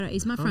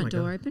Is my front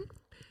door open?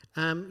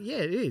 Yeah,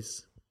 it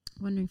is.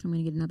 Wondering if I'm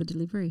going to get another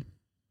delivery.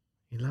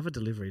 You love a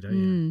delivery, don't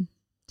you?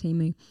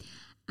 Temu.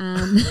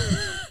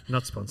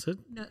 Not sponsored.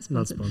 Not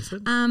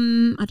sponsored.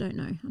 I don't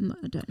know.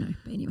 I don't know.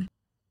 But anyway.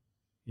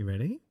 You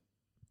ready?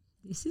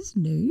 This is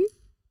new.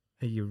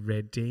 Are you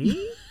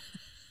ready?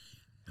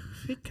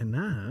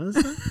 Fickanaz.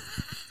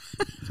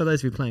 For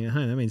those of you playing at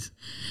home, that means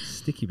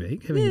sticky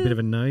beak, having a bit of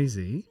a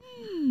nosy.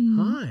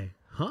 Hi.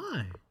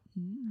 Hi.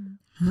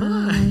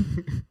 Hi.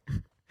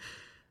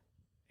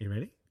 You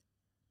ready?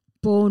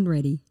 Born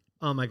ready.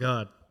 Oh, my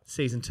God.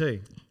 Season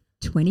 2.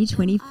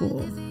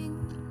 2024.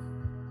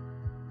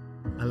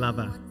 I love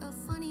her.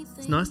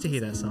 It's nice to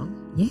hear that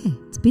song. Yeah.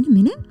 It's been a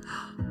minute.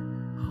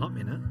 A hot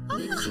minute.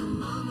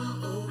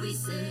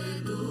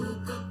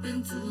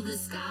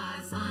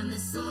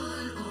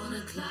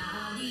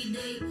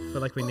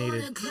 Felt like we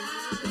needed.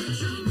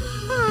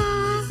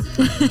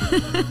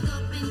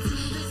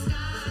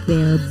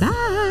 They're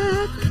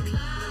back.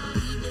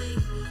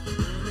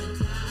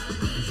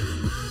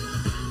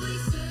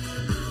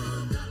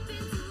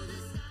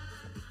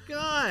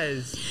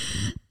 Guys.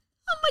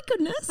 Oh my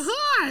goodness.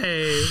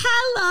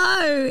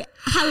 Hi.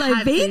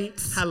 Hello,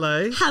 Vince.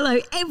 Hello,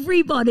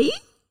 everybody.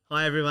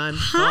 Hi, everyone.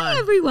 Hi,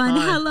 everyone.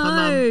 Hi.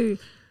 Hello. Hi,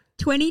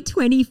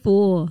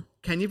 2024.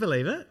 Can you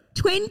believe it?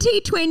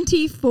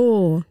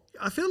 2024.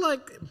 I feel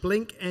like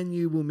blink and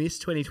you will miss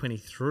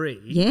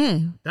 2023. Yeah.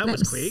 That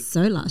was quick.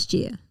 So last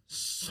year.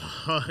 So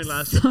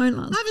last year. I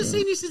haven't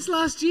seen you since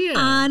last year.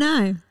 I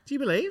know. Do you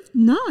believe?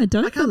 No, I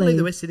don't I can't believe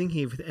that we're sitting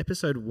here with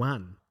episode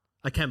 1.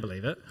 I can't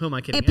believe it. Who am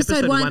I kidding?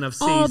 Episode 1 of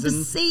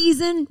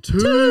season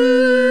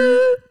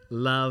 2.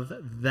 Love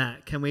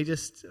that. Can we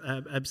just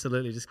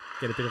absolutely just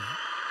get a bit of...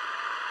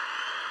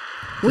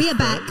 We are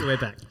back. We're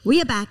back.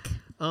 We are back.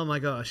 Oh, my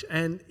gosh.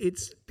 And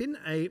it's been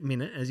a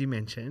minute, as you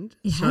mentioned.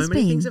 It so has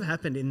many been. things have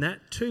happened in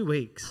that 2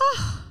 weeks.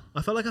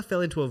 I felt like I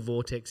fell into a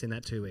vortex in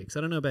that 2 weeks.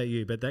 I don't know about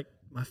you, but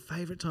my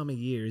favourite time of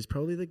year is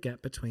probably the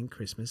gap between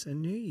Christmas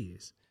and New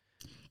Year's.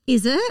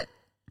 Is it?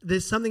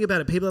 There's something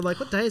about it. People are like,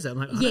 what day is it? I'm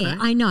like, I don't know.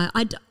 I know.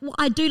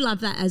 I do love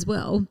that as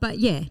well. But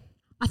yeah,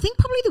 I think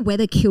probably the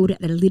weather killed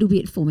it a little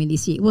bit for me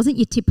this year. It wasn't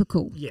your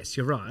typical. Yes,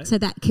 you're right. So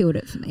that killed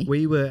it for me.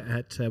 We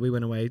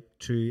went away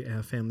to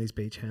our family's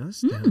beach house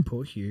down at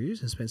Port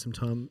Hughes and spent some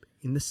time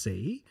in the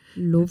sea.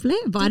 Lovely.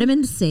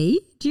 Vitamin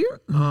C. Do you?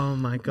 Oh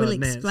my God, We'll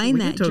Nance. explain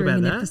that during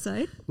an that.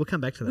 episode. We'll come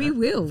back to that. We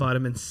will.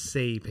 Vitamin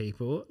C,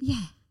 people. Yeah.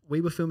 We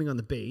were filming on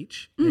the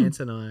beach, Nance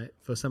and I,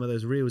 for some of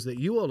those reels that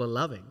you all are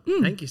loving.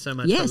 Thank you so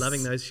much for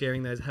loving those,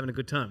 sharing those, having a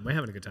good time. We're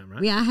having a good time,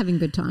 right? We are having a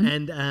good time.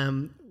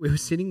 And we were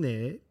sitting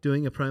there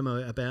doing a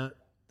promo about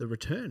the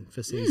return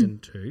for season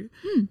 2,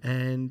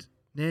 and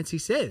Nancy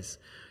says,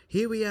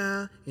 here we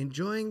are,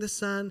 enjoying the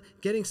sun,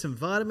 getting some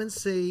vitamin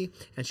C,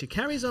 and she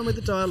carries on with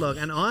the dialogue,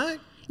 and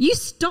you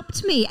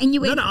stopped me and you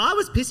went... No, I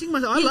was pissing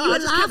myself. You were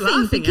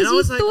laughing because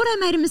you thought I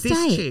made a mistake.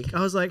 This chick, I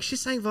was like, she's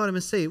saying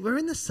vitamin C. We're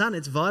in the sun.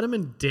 It's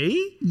vitamin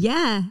D?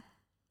 Yeah.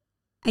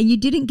 And you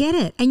didn't get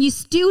it. And you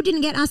still didn't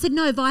get it. I said,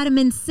 no,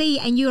 vitamin C.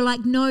 And you were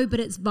like, no, but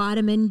it's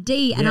vitamin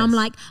D. And I'm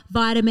like,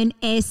 vitamin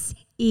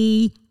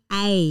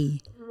S-E-A.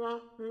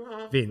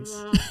 Vince,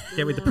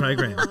 get with the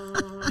program.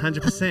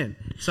 100%.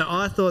 So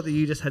I thought that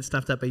you just had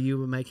stuffed up, but you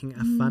were making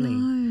a funny.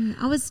 No,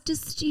 I was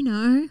just,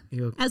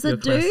 as I do.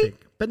 Classic.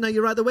 But no,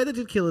 you're right. The weather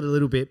did kill it a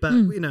little bit. But,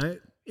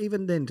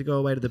 even then to go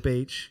away to the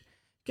beach,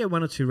 get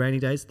 1 or 2 rainy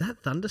days,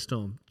 that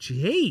thunderstorm,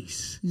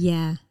 jeez.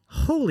 Yeah.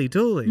 Holy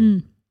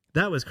dooly.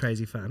 That was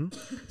crazy fun.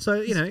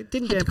 So,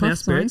 didn't dampen our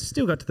spirits.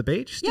 Still got to the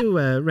beach. Still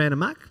ran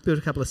amok. Built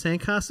a couple of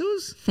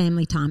sandcastles.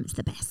 Family time is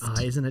the best. Oh,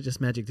 isn't it just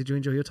magic? Did you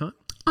enjoy your time?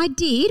 I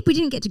did. We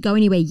didn't get to go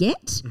anywhere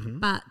yet,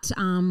 but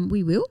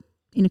we will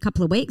in a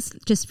couple of weeks,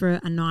 just for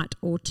a night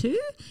or 2.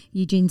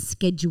 Eugene's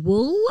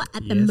schedule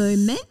at the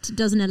moment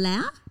doesn't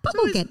allow, but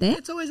we'll get there.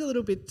 It's always a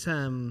little bit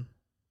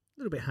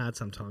hard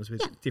sometimes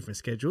with different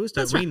schedules.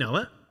 Don't we know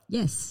it?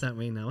 Yes. Don't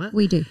we know it?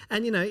 We do.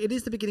 And, it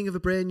is the beginning of a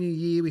brand new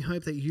year. We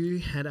hope that you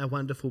had a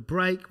wonderful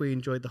break. We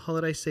enjoyed the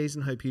holiday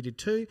season. Hope you did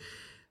too.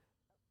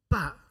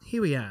 But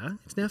here we are.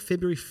 It's now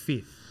February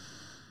 5th.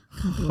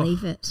 Can't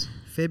believe it.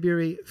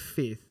 February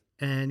 5th.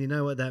 And you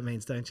know what that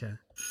means, don't you?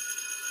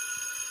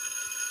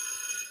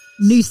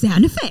 New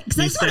sound effects.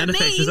 That's what it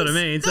means. That's what it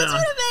means. That's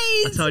what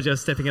it means. I told you I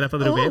was stepping it up a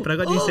little bit, but I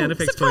got new sound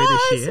effects for you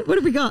this year. What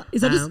have we got? Is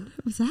that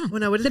what's that?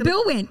 Well, no, the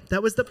bell went.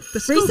 That was the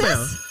school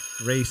bell.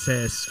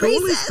 Recess. School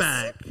is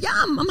back.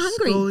 Yum, I'm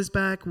hungry. School is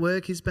back.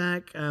 Work is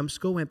back.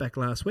 School went back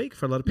last week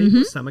for a lot of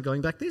people. Some are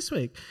going back this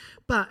week.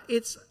 But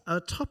it's a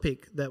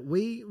topic that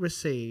we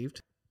received.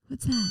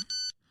 What's that?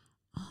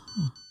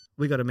 Oh.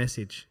 We got a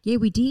message. Yeah,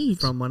 we did.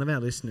 From one of our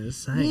listeners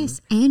saying.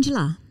 Yes,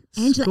 Angela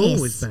school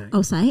S. is back.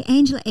 I'll say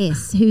Angela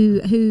S.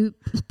 who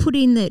put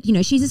in that,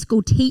 she's a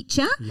school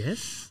teacher.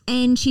 Yes.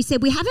 And she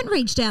said, we haven't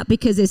reached out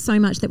because there's so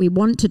much that we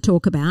want to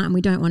talk about and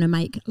we don't want to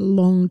make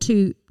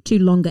too too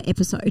longer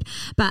episode.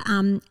 But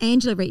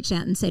Angela reached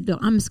out and said, look,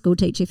 I'm a school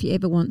teacher. If you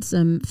ever want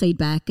some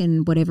feedback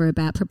and whatever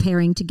about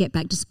preparing to get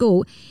back to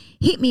school,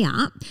 hit me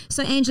up.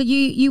 So, Angela,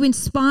 you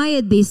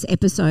inspired this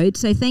episode.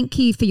 So thank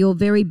you for your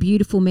very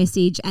beautiful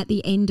message at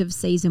the end of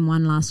season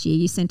 1 last year.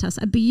 You sent us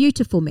a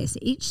beautiful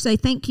message. So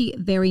thank you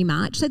very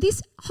much. So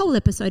this whole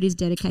episode is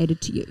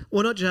dedicated to you.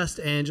 Well, not just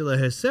Angela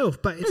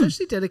herself, but it's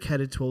actually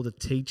dedicated to all the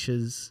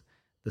teachers,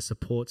 the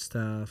support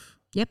staff.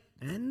 Yep.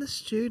 And the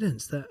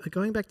students that are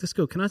going back to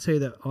school. Can I tell you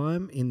that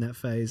I'm in that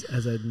phase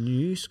as a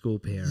new school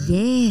parent?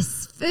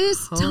 Yes,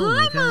 first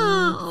timer.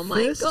 Oh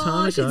my First gosh,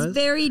 timer, it's guys.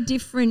 very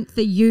different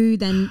for you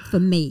than for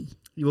me.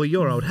 Well,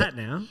 you're old hat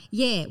now.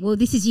 Yeah, well,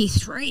 this is year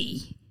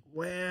 3.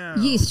 Wow.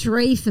 Year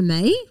 3 for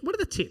me. What are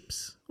the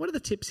tips? What are the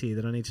tips here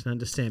that I need to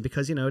understand?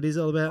 Because, you know, it is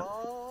all about...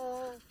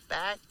 Oh,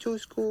 back to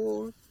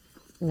school.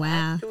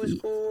 Wow. To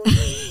school.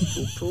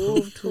 To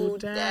prove to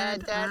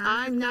Dad that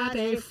I'm not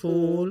a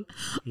fool.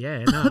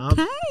 Yeah, no,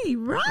 Okay,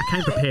 right. I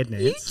came prepared,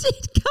 You Nance.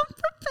 did come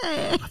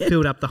prepared. I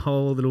filled up the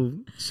whole little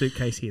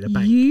suitcase here, the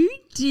bank. You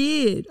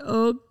did.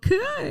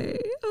 Okay.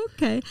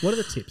 What are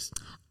the tips?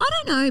 I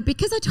don't know,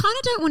 because I kind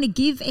of don't want to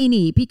give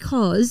any,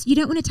 because you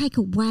don't want to take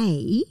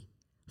away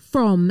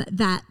from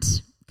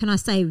that, can I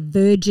say,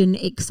 virgin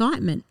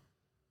excitement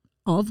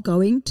of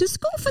going to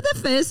school for the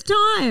first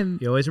time.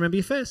 You always remember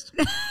your first.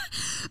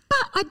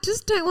 But I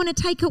just don't want to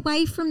take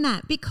away from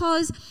that,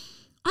 because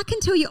I can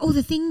tell you all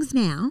the things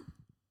now,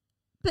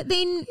 but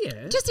then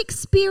just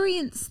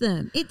experience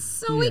them. It's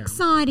so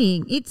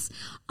exciting.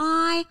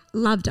 I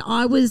loved it.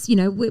 I was,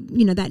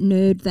 that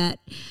nerd that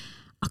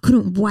I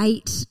couldn't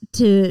wait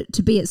to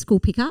be at school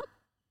pickup.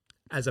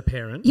 As a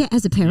parent? Yeah,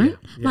 as a parent.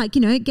 Yeah. Like,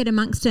 get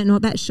amongst it and all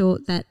that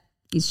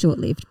is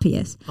short-lived,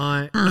 P.S.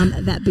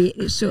 That bit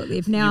is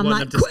short-lived. Now I'm want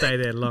like, them to stay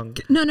there long.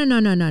 No.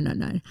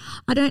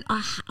 I don't.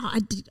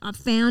 I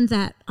found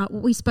that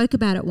we spoke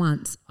about it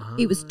once.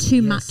 It was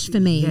too much for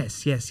me.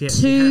 Yes.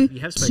 Too You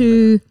have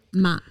spoken about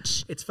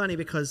much. It's funny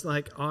because,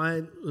 like,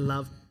 I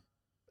love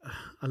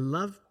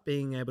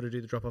being able to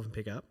do the drop-off and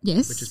pick-up.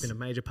 Yes. Which has been a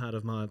major part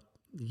of my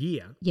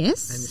year.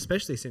 Yes. And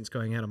especially since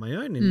going out on my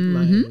own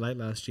in late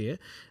last year.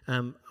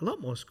 A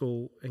lot more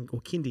school or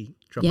kindy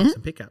drop-offs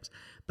and pick-ups.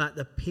 But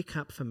the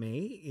pick-up for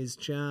me is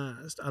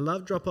just, I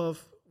love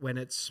drop-off when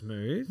it's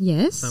smooth.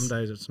 Yes. Some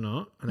days it's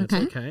not, and that's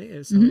okay.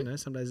 It's,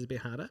 some days it's a bit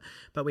harder.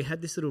 But we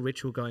had this little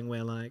ritual going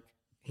where, like,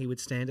 he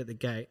would stand at the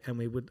gate and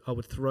I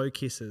would throw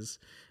kisses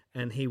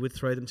and he would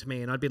throw them to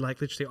me, and I'd be,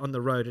 like, literally on the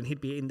road and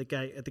he'd be in the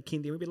gate at the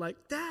kindy and we'd be like,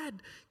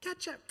 Dad,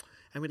 catch up.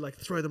 And we'd, like,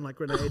 throw them like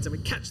grenades and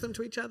we'd catch them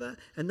to each other.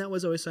 And that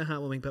was always so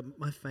heartwarming. But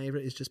my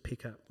favourite is just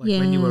pick up. Like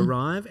when you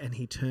arrive and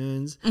he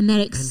turns. And that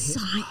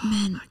excitement.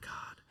 Oh, my God.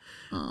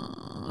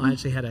 I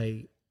actually had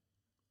a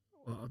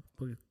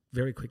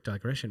very quick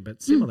digression,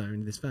 but similar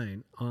in this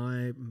vein.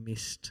 I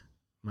missed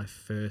my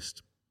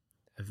first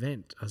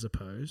event, I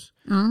suppose,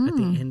 at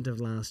the end of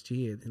last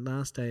year, the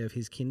last day of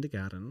his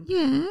kindergarten.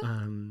 Yeah.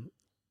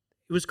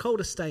 It was called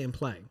a stay and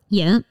play.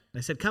 Yeah.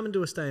 They said, come and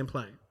do a stay and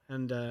play.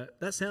 And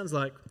that sounds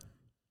like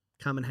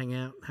come and hang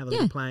out, have a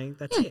little playing.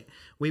 That's it.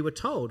 We were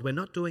told we're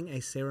not doing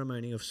a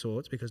ceremony of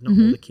sorts because not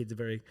all the kids are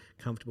very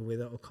comfortable with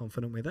it or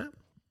confident with it.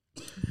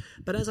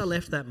 But as I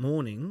left that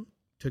morning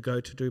to go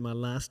to do my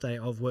last day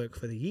of work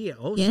for the year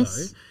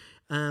also,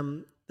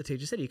 the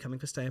teacher said, are you coming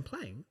for stay and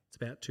playing? It's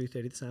about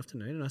 2:30 this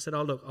afternoon. And I said,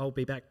 oh, look, I'll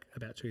be back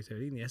about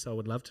 2:30. And yes, I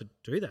would love to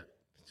do that,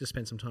 just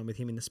spend some time with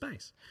him in the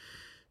space.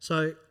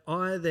 So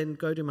I then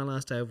go do my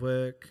last day of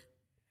work.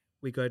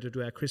 We go to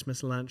do our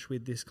Christmas lunch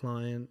with this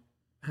client,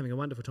 having a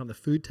wonderful time. The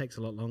food takes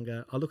a lot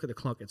longer. I look at the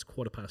clock, it's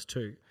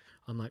 2:15.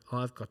 I'm like,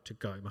 I've got to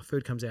go. My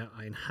food comes out,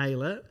 I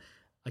inhale it.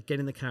 I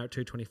get in the car at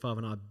 2:25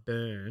 and I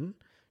burn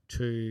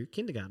to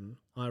kindergarten.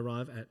 I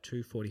arrive at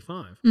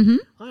 2:45.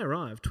 I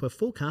arrive to a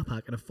full car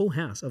park and a full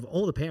house of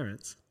all the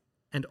parents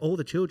and all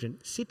the children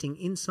sitting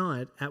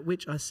inside, at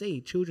which I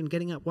see children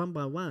getting up one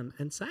by one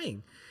and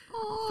saying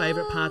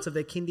favourite parts of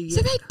their kindy year.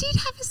 So they did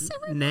have a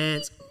ceremony.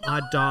 Nance, no.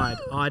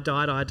 I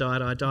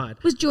died.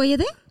 Was Joya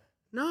there?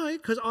 No,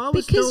 because I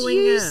was because doing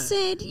you it.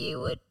 said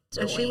you would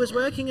do and she was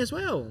working as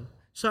well.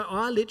 So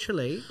I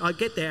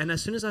get there, and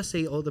as soon as I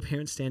see all the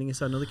parents standing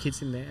inside and all the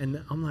kids in there,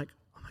 and I'm like,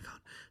 oh my God.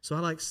 So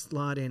I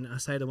slide in. I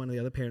say to one of the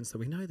other parents that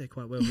we know they're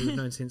quite well, we've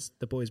known since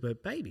the boys were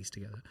babies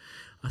together.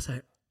 I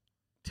say,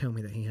 tell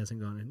me that he hasn't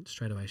gone. And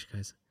straight away she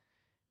goes,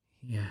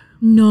 yeah.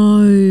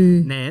 No.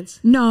 Nance.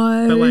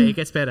 No. But wait, it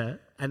gets better.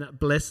 And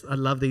I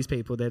love these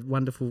people. They're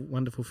wonderful,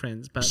 wonderful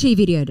friends. But she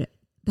videoed it.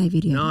 They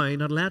videoed it. No,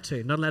 not allowed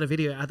to. Not allowed to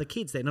video other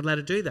kids. They're not allowed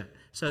to do that.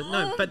 So,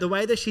 no, but the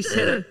way that she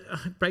said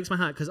it breaks my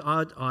heart because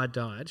I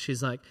died.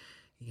 She's like,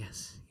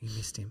 yes, you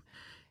missed him.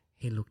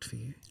 He looked for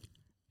you.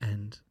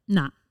 And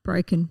nah,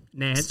 broken.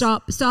 Nance.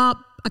 Stop.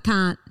 I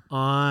can't.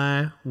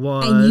 I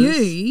was and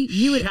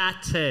you would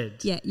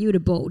shattered. Yeah, you would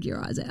have bawled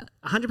your eyes out.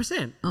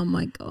 100%. Oh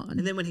my God.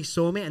 And then when he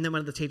saw me, and then one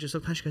of the teachers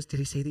looked past, she goes, did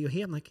he see that you're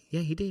here? I'm like,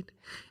 yeah, he did.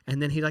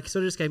 And then he sort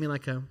of just gave me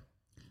like a...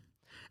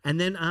 And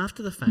then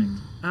after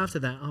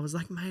that, I was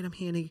like, mate, I'm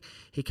here. And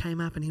he came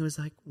up and he was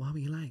like, why were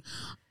you late?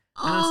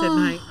 And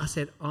I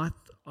said, mate,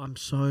 I'm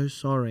so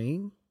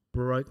sorry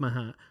broke my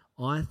heart.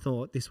 I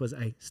thought this was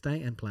a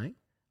stay and play,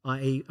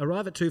 i.e.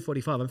 arrive at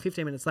 2:45. I'm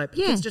 15 minutes late, but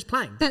the kid's just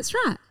playing. That's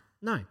right.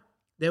 No.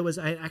 There was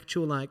an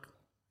actual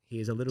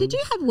here's a little... Did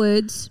you have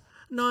words?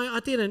 No, I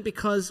didn't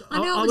because I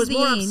was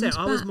more end, upset.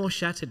 I was more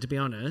shattered, to be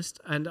honest.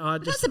 And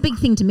that's a big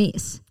thing to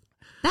miss.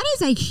 That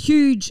is a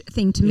huge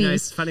thing to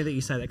miss. It's funny that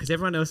you say that because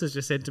everyone else has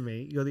just said to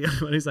me, you're the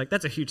only one who's like,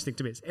 that's a huge thing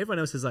to miss. Everyone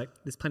else is like,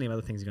 there's plenty of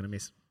other things you're going to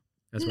miss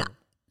as well.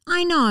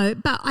 I know,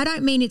 but I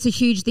don't mean it's a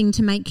huge thing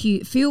to make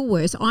you feel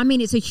worse. I mean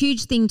it's a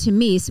huge thing to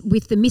miss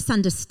with the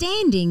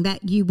misunderstanding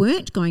that you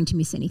weren't going to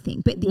miss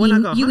anything, but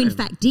you in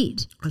fact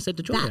did. I said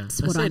to Julia,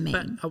 that's what I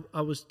mean. But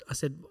I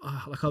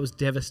was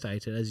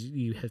devastated, as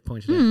you have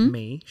pointed out,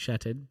 me,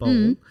 shattered,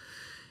 bowl.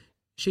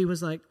 She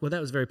was like, well,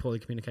 that was very poorly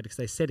communicated because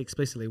they said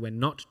explicitly we're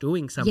not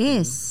doing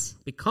something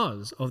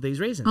because of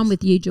these reasons. I'm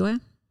with you, Joya.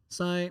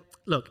 So,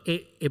 look,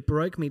 it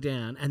broke me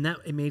down and that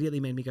immediately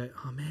made me go,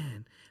 oh,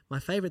 man. My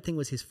favourite thing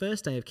was his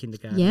first day of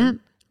kindergarten. Yeah.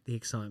 The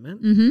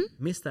excitement.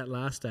 Missed that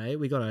last day.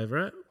 We got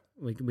over it.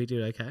 We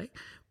did okay.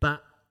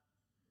 But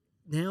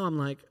now I'm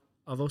like,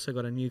 I've also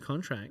got a new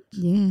contract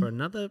for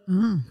another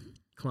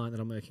client that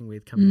I'm working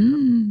with coming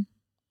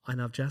up. And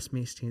I've just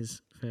missed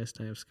his first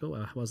day of school.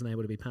 I wasn't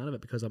able to be part of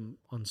it because I'm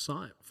on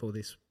site for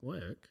this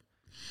work.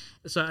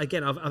 So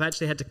again,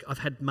 I've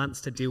had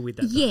months to deal with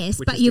that. Yes,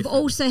 but you've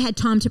also had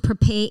time to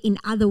prepare in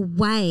other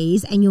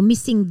ways, and you're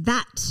missing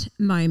that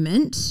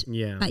moment.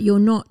 Yeah, but you're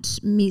not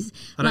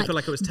I don't feel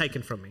like it was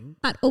taken from me.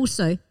 But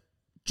also,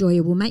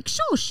 Joya will make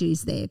sure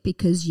she's there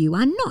because you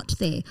are not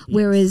there. Yes.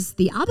 Whereas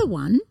the other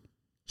one,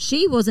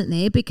 she wasn't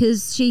there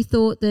because she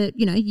thought that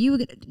you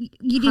didn't.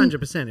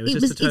 100%. It was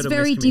just a total It's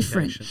very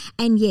different.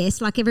 And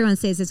yes, like everyone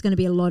says, there's going to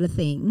be a lot of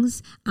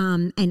things.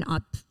 And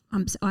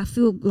I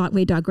feel like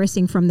we're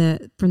digressing from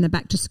the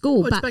back to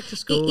school, but back to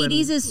school it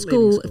is a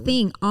school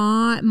thing.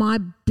 My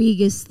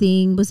biggest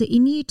thing was it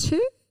in year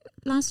 2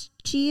 last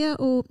year,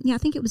 I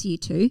think it was year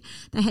 2.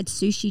 They had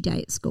sushi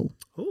day at school.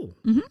 Oh,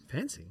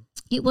 fancy!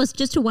 It was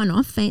just a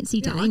one-off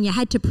fancy day, and you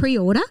had to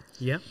pre-order.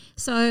 Yeah.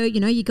 So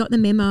you got the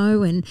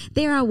memo, and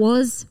there I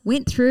was,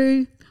 went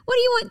through. What do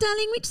you want,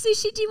 darling? Which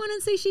sushi do you want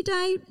on sushi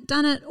day?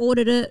 Done it,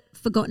 ordered it,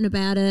 forgotten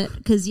about it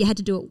because you had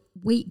to do it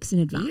weeks in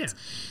advance. Yeah.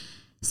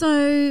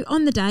 So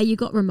on the day, you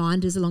got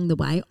reminders along the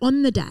way.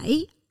 On the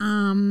day,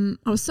 I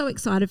was so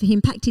excited for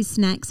him, packed his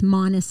snacks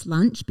minus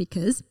lunch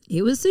because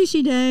it was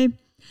sushi day.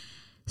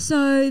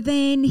 So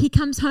then he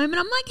comes home and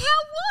I'm like, how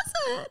was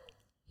it?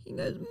 He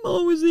goes,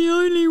 I was the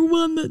only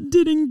one that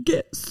didn't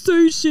get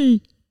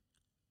sushi.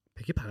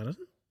 Beg your pardon?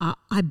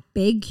 I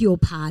beg your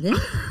pardon?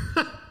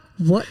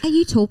 What are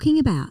you talking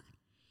about?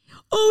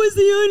 I was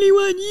the only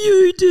one,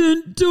 you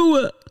didn't do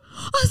it.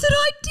 I said,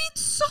 I did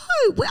so.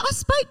 I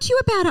spoke to you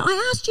about it.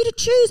 I asked you to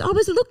choose. I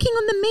was looking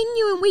on the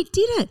menu and we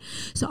did it.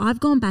 So I've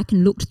gone back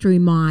and looked through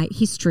my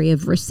history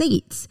of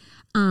receipts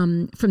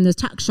from the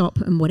tuck shop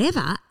and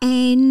whatever,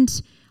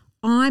 and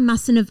I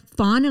mustn't have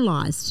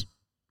finalised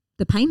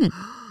the payment.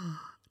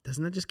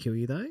 Doesn't that just kill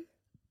you though?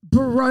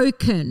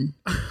 Broken.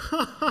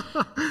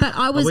 But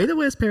I was... Are we the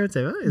worst parents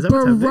ever? Is that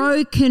what's happening?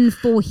 Broken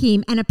for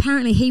him. And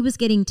apparently he was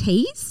getting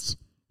teased.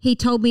 He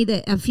told me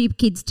that a few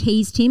kids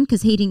teased him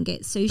because he didn't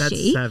get sushi.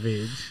 That's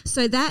savage.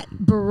 So that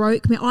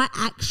broke me. I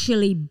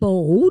actually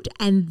bawled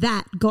and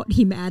that got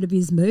him out of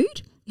his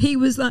mood. He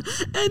was like,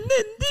 and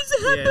then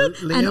this happened.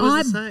 Yeah, and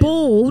I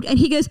bawled and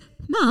he goes,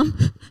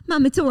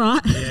 Mum, it's all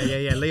right.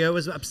 Yeah. Leo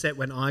was upset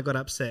when I got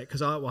upset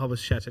because I was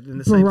shattered. In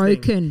the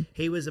same thing.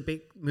 He was a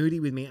bit moody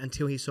with me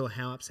until he saw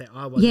how upset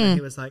I was. Yeah. And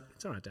he was like,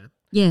 it's all right, Dad.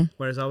 Yeah.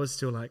 Whereas I was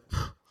still like,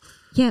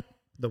 yep,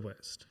 the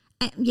worst.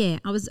 I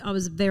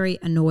was very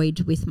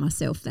annoyed with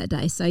myself that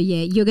day. So,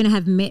 you're going to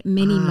have many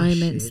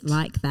moments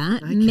like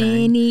that. Okay.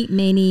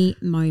 Many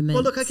moments.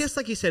 Well, look, I guess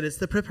like you said, it's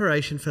the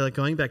preparation for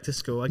going back to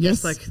school. I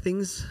guess like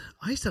things,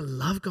 I used to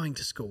love going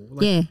to school.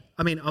 Like,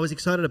 I mean, I was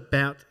excited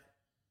about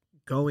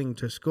going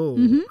to school.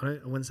 I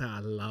wouldn't say I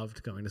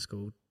loved going to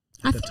school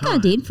I think I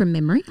did from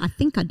memory. I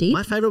think I did.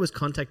 My favourite was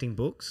contacting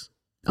books.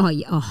 Oh,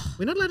 yeah. Oh.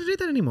 We're not allowed to do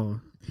that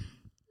anymore.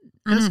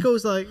 Our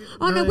school's like,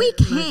 no, we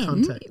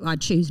can. I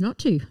choose not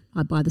to.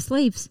 I buy the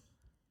sleeves.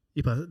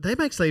 They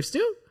make sleeves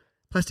still?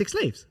 Plastic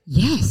sleeves?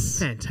 Yes.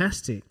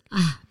 Fantastic.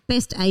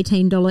 Best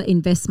 $18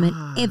 investment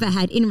ever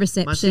had in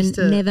reception,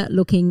 never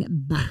looking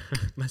back.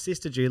 My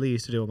sister Julie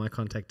used to do all my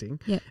contacting.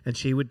 Yep. And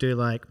she would do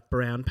like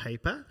brown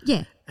paper.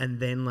 Yeah. And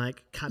then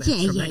like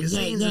cutouts from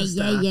magazines and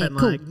stuff and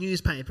like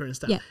newspaper and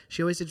stuff. Yep.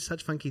 She always did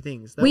such funky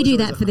things. We do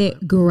that for their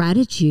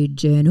gratitude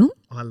journal.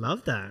 Oh, I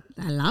love that.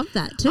 I love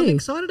that too. I'm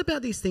excited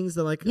about these things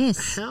that like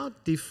how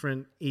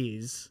different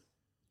is,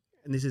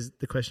 and this is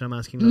the question I'm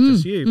asking not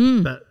just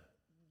you, but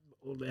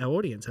our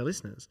audience, our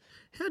listeners,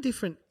 how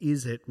different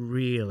is it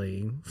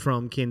really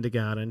from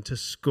kindergarten to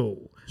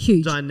school?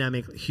 Huge.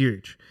 Dynamically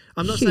huge.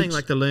 I'm not saying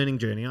like the learning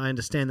journey. I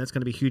understand that's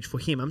going to be huge for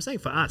him. I'm saying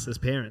for us as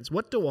parents,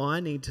 what do I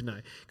need to know?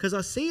 Because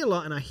I see a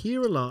lot and I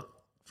hear a lot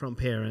from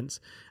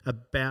parents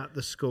about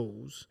the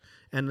schools.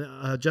 And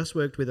I just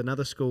worked with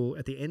another school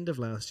at the end of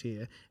last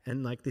year,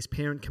 and like this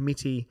parent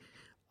committee,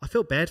 I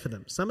felt bad for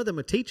them. Some of them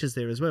were teachers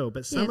there as well,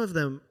 but some of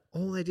them,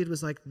 all they did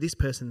was like this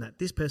person, that,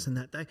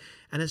 they,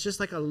 and it's just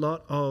like a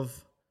lot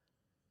of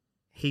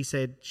he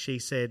said, she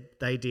said,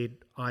 they did,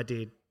 I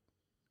did,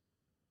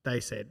 they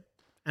said.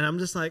 And I'm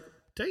just like,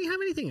 don't you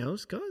have anything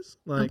else, guys?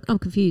 Like, I'm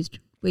confused.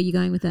 Where are you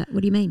going with that?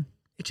 What do you mean?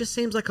 It just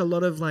seems like a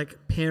lot of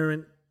like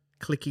parent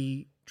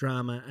clicky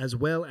drama as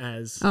well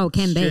as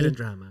student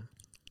drama.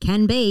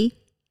 Can be.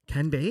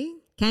 Can be?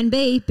 Can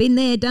be. Been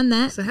there, done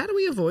that. So how do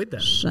we avoid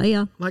that? Show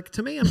ya. Like,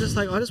 to me, I'm just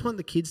like, I just want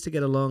the kids to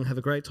get along, have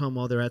a great time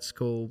while they're at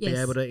school, be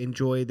able to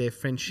enjoy their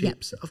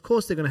friendships. Of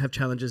course they're going to have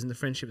challenges in the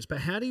friendships, but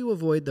how do you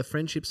avoid the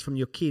friendships from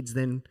your kids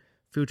then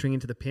filtering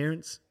into the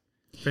parents'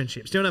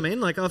 friendships? Do you know what I mean?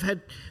 Like, I've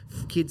had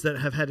kids that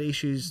have had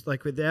issues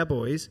like with our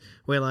boys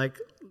where like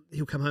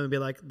he'll come home and be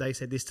like, they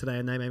said this today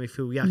and they made me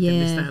feel yuck and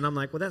this, that. And I'm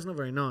like, well, that's not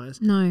very nice.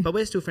 No. But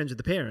we're still friends with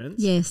the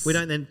parents. Yes. We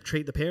don't then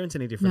treat the parents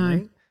any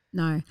differently.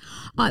 No.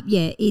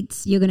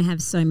 You're going to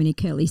have so many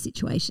curly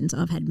situations.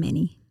 I've had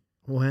many.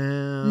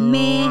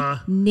 Wow.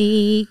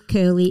 Many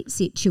curly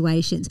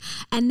situations.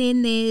 And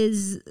then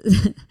there's,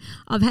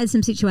 I've had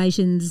some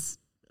situations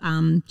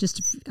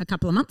just a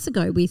couple of months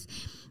ago with,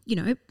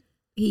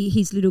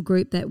 his little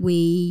group that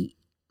we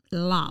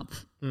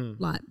love.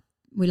 Like,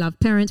 we love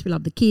parents, we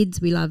love the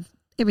kids, we love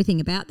everything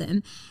about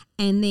them.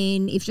 And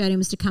then if Jaden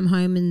was to come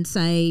home and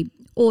say,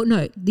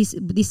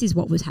 this is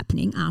what was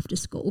happening after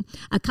school.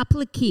 A couple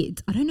of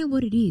kids, I don't know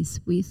what it is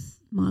with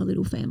my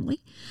little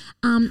family,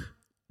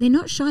 they're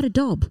not shy to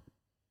dob.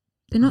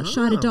 They're not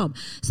shy to dob.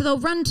 So they'll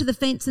run to the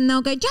fence and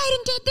they'll go,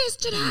 Jaden did this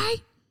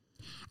today.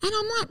 And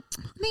I'm like,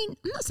 I'm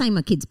not saying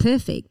my kid's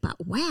perfect, but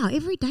wow,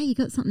 every day you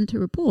got something to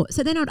report.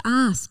 So then I'd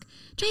ask,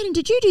 Jaden,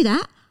 did you do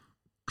that?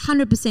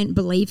 100%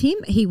 believe him.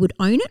 He would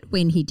own it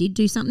when he did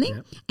do something.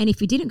 Yep. And if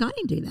he didn't go, I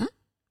didn't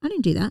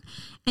do that.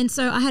 And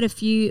so I had a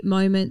few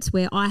moments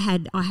where I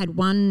had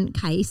one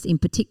case in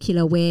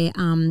particular where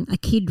a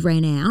kid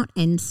ran out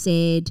and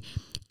said,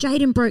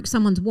 Jaden broke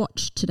someone's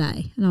watch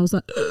today. And I was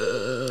like,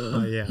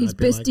 his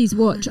bestie's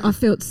watch. I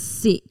felt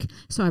sick.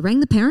 So I rang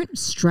the parent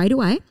straight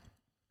away.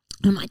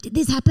 I'm like, did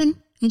this happen?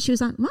 And she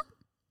was like, what?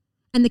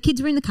 And the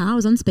kids were in the car. I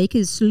was on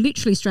speakers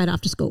literally straight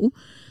after school.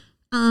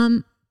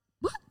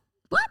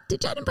 What?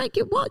 Did Jaden break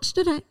your watch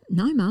today?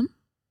 No,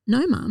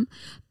 Mum.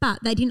 But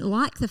they didn't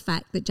like the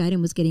fact that Jaden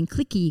was getting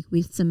clicky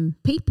with some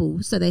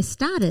people. So they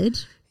started.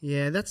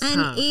 Yeah, that's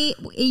tough. And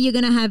you're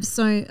going to have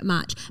so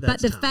much.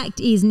 But the fact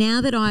is, now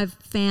that I've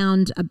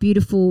found a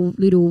beautiful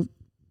little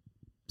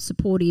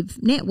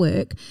supportive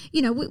network,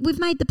 we've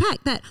made the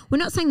pact that we're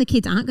not saying the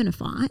kids aren't going to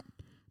fight,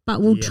 but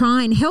we'll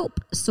try and help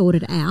sort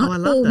it out. I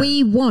love that.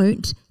 We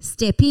won't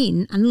step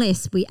in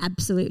unless we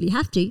absolutely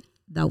have to.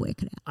 They'll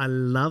work it out. I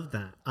love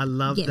that. I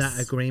love that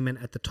agreement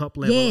at the top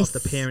level of the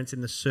parents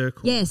in the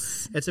circle.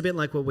 Yes. It's a bit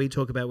like what we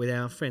talk about with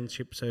our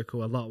friendship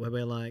circle a lot, where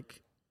we're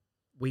like,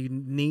 we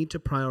need to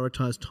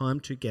prioritise time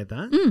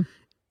together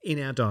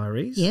in our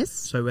diaries. Yes.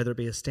 So whether it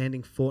be a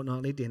standing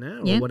fortnightly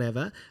dinner or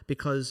whatever,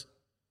 because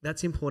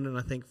that's important,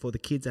 I think, for the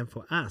kids and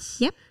for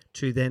us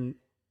to then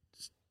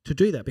to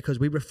do that, because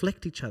we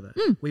reflect each other.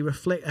 We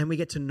reflect and we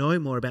get to know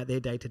more about their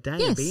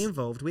day-to-day and be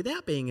involved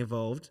without being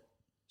involved.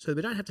 So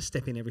we don't have to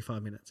step in every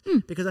 5 minutes.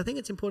 Because I think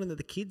it's important that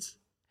the kids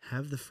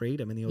have the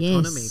freedom and the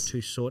autonomy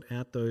to sort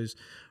out those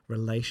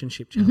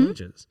relationship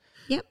challenges.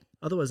 Yep.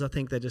 Otherwise, I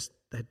think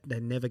they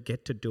never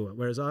get to do it.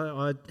 Whereas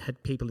I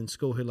had people in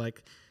school who,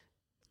 like,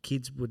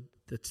 kids would,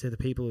 the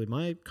people in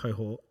my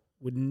cohort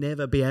would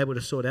never be able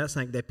to sort out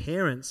something. Their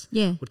parents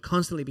would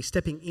constantly be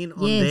stepping in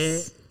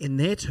on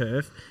their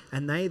turf,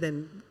 and they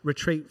then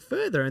retreat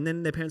further. And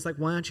then their parents are like,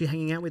 why aren't you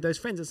hanging out with those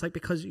friends? It's like,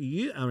 because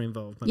you are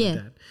involved, Mum and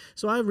Dad.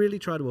 So I really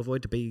try to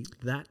avoid to be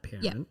that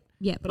parent.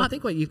 Yeah. But I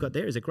think what you've got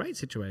there is a great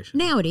situation.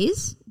 Now it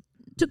is.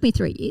 Took me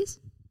 3 years.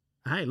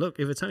 Hey, look,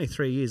 if it's only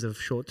 3 years of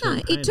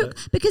short-term pain, it took,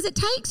 because it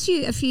takes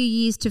you a few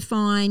years to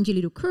find your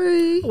little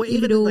crew. Or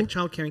even like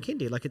childcare and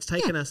kindy. Like, it's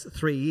taken us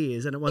 3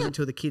 years, and it wasn't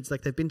until the kids,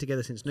 like, they've been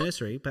together since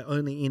nursery, but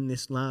only in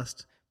this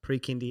last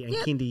pre-kindy and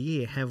kindy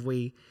year have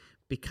we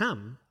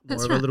become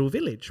more of a little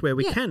village where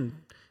we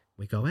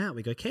go out,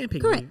 we go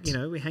camping,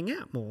 we hang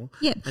out more.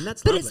 Yeah. And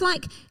that's But lovely. it's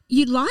like,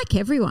 you like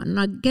everyone, and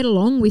I get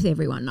along with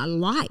everyone, I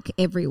like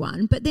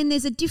everyone, but then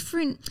there's a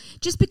different,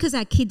 just because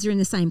our kids are in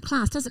the same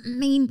class doesn't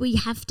mean we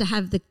have to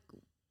have the,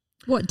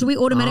 what, do we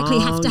automatically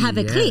have to have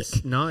a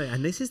clique? No,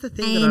 and this is the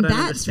thing and that I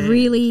don't understand.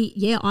 Really,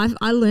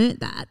 I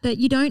learnt that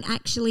you don't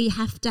actually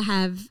have to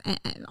have,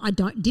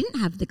 didn't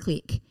have the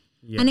clique.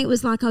 Yeah. And it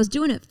was like I was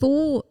doing it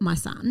for my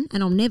son,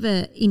 and I'll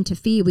never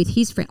interfere with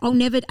his friend. I'll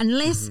never,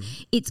 unless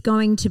it's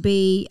going to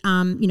be,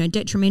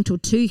 detrimental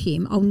to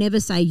him, I'll never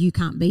say you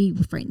can't be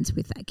friends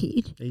with that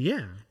kid.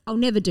 Yeah. I'll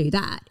never do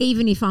that,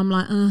 even if I'm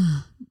like,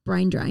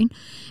 brain drain,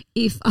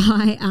 if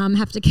I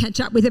have to catch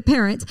up with the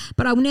parents.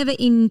 But I'll never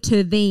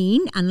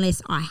intervene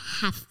unless I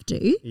have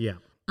to. Yeah.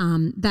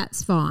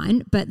 That's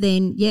fine. But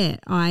then,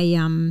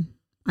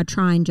 I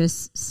try and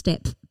just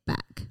step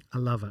back. I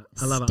love it.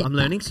 I'm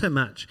learning so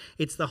much.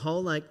 It's the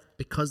whole, like,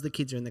 because the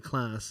kids are in the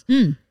class.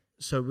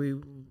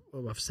 So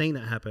I've seen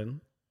it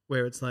happen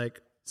where it's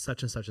like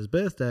such and such's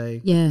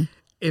birthday. Yeah.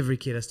 every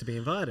kid has to be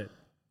invited.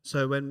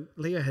 So when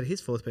Leo had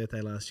his 4th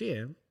birthday last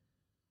year,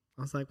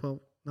 I was like,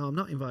 well, no, I'm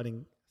not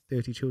inviting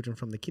 30 children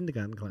from the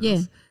kindergarten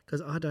class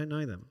because I don't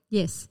know them.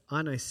 Yes.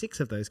 I know 6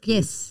 of those kids,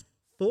 Yes.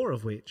 4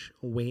 of which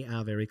we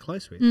are very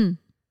close with.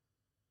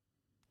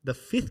 The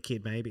 5th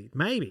kid, maybe.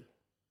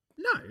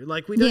 No,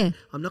 like we don't. Yeah.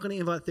 I'm not going to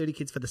invite 30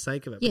 kids for the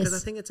sake of it because I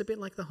think it's a bit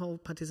like the whole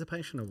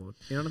participation award.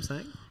 You know what I'm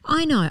saying?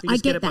 I know. You I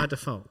just get get it that. by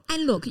default.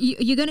 And look,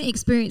 you're going to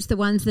experience the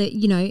ones that,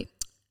 you know,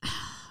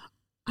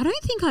 I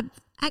don't think I've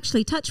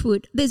actually, touch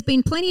wood, there's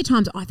been plenty of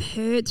times I've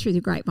heard through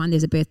the grapevine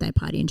there's a birthday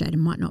party and Jaden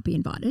might not be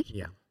invited.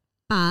 Yeah.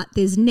 But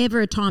there's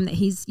never a time that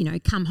he's, you know,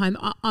 come home.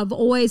 I've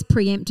always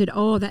preempted,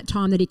 that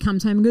time that he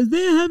comes home and goes,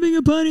 they're having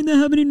a party and they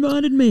haven't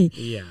invited me.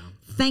 Yeah.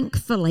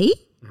 Thankfully,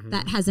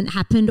 that hasn't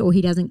happened or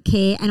he doesn't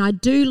care. And I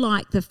do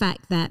like the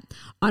fact that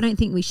I don't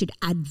think we should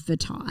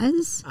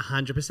advertise.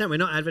 100%. We're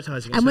not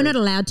advertising. And we're not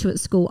allowed to at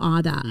school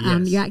either.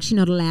 Yes. You're actually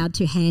not allowed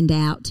to hand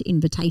out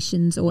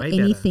invitations or Way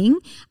better. anything.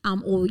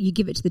 Or you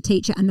give it to the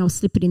teacher and they'll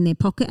slip it in their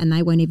pocket and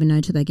they won't even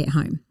know till they get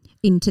home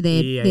into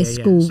their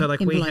school So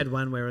like envelope. we had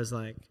one where it was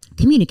like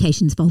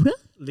Communications folder.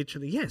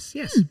 literally, yes,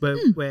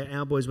 where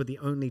our boys were the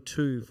only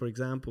 2, for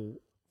example,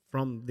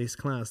 from this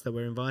class that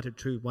were invited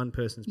to one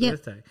person's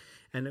birthday.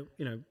 And,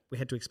 you know, we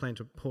had to explain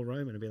to Paul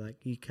Roman and be like,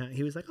 you can't.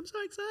 He was like, I'm so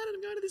excited.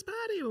 I'm going to this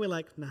party. And we're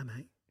like, nah,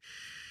 mate.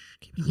 Shh,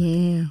 keep it on the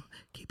DL.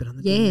 Keep it on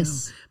the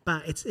DL.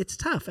 But it's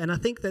tough. And I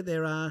think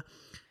that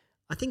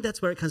I think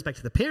that's where it comes back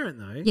to the parent,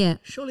 though. Yeah.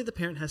 Surely the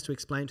parent has to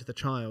explain to the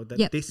child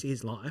that this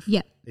is life.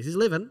 Yep. This is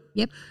living.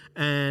 Yep.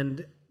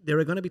 And there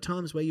are going to be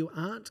times where you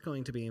aren't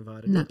going to be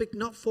invited. No.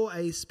 Not for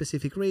a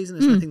specific reason.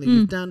 It's nothing that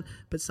you've done.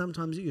 But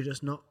sometimes you're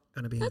just not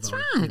going to be involved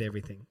with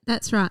everything.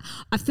 That's right.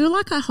 I feel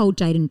like I hold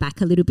Jaden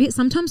back a little bit.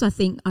 Sometimes I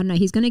think, I don't know,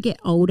 he's going to get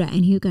older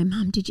and he'll go,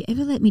 Mum, did you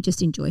ever let me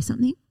just enjoy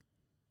something?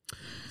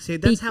 See,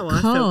 that's how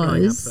I felt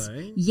growing up,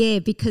 though. Yeah,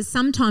 because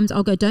sometimes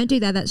I'll go, don't do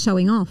that, that's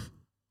showing off.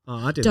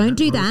 Oh, I do Don't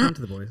do all the time that.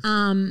 to the boys.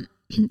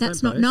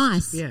 That's Don't not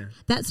boast. nice. Yeah.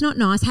 That's not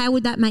nice. How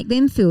would that make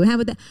them feel? How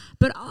would that?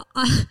 But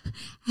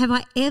have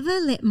I ever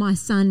let my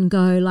son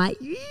go like,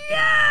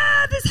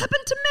 yeah, this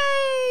happened to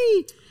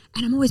me?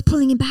 And I'm always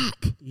pulling him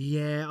back.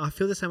 Yeah, I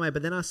feel the same way.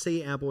 But then I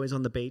see our boys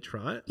on the beach,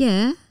 right?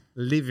 Yeah.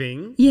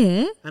 Living.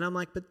 Yeah. And I'm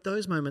like, but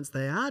those moments,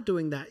 they are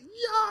doing that.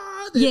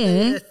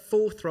 Yeah. They're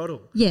full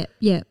throttle. Yeah.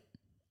 Yeah.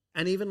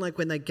 And even like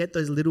when they get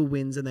those little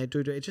wins and they do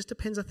it just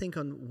depends, I think,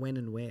 on when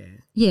and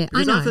where. Yeah,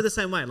 because I know. I feel the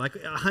same way. Like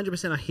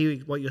 100% I hear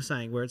what you're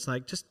saying where it's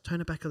like, just tone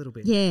it back a little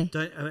bit. Yeah.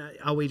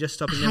 Are we just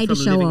stopping them Hate from a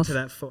show living off. to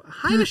that?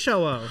 Hate a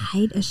show off.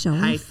 Hate a show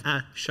Hate off.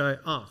 a show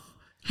off.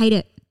 Hate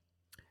it.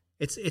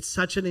 It's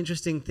such an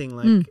interesting thing,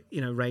 like, you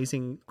know,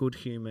 raising good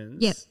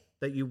humans. Yep.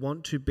 That you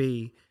want to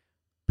be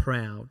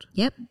proud.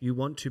 Yep. You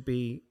want to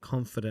be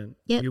confident.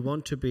 Yep. You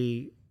want to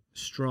be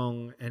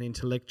strong and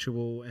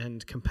intellectual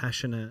and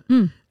compassionate.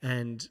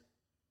 And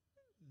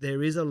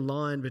there is a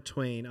line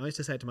between, I used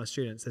to say it to my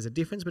students, there's a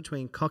difference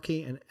between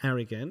cocky and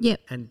arrogant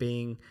and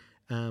being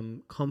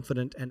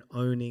confident and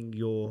owning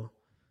your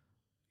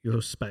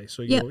space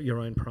or your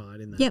own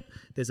pride in that. Yep.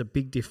 There's a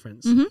big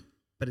difference.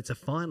 But it's a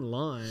fine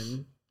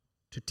line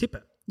to tip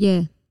it.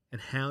 Yeah. And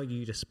how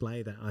you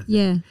display that, I think.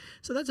 Yeah.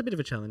 So that's a bit of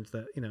a challenge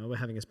that, you know, we're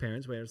having as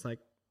parents where it's like,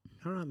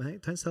 all right,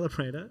 mate, don't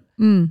celebrate it.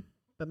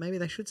 But maybe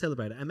they should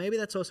celebrate it. And maybe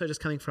that's also just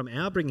coming from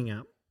our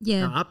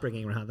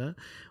upbringing rather,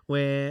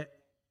 where,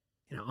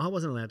 you know, I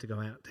wasn't allowed to go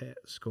out to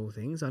school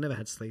things. I never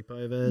had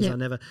sleepovers.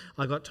 Yep.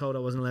 I got told I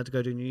wasn't allowed to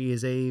go to New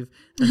Year's Eve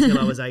until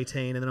I was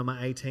 18. And then on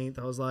my 18th,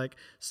 I was like,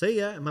 see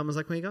ya. And Mum was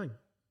like, where are you going?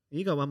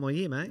 You got one more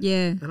year, mate.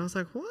 Yeah. And I was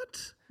like,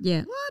 what?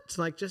 Yeah. What?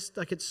 Like, just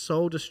like it's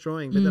soul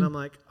destroying. But then I'm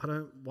like, I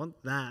don't want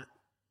that.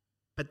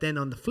 But then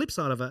on the flip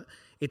side of it,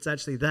 it's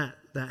actually that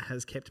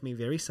has kept me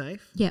very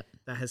safe. Yep.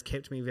 That has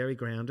kept me very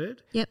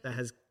grounded. Yep. That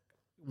has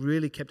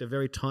really kept a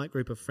very tight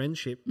group of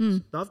friendship.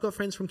 I've got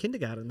friends from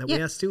kindergarten that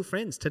we are still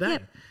friends today.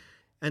 Yep.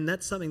 And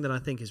that's something that I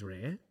think is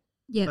rare.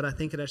 Yeah. But I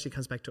think it actually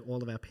comes back to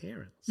all of our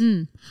parents.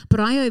 But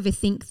I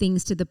overthink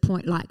things to the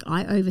point, like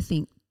I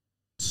overthink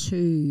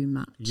too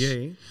much.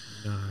 You?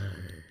 No.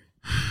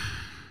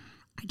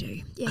 I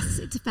do. Yes,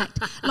 it's a fact.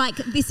 Like,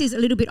 this is a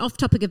little bit off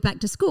topic of back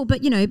to school,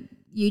 but, you know,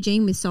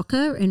 Eugene with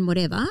soccer and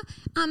whatever,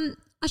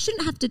 I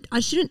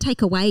shouldn't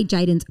take away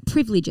Jaden's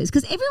privileges,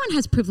 because everyone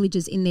has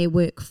privileges in their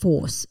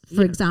workforce,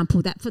 for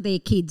example, that for their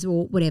kids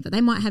or whatever,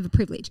 they might have a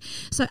privilege.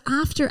 So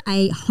after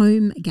a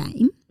home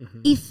game,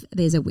 if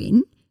there's a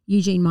win,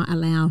 Eugene might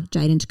allow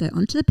Jaden to go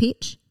onto the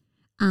pitch,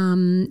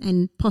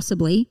 and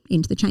possibly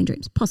into the change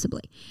rooms,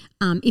 possibly,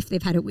 if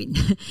they've had a win.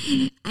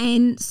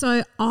 And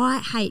so I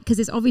hate, because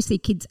there's obviously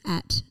kids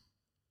at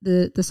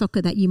the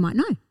soccer that you might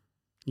know.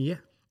 Yeah.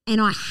 And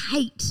I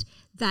hate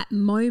that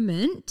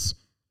moment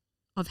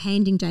of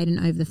handing Jaden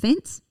over the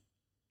fence.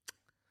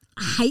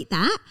 I hate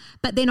that,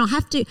 but then I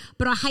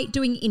hate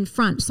doing it in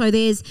front. So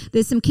there's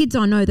some kids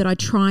I know that I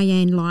try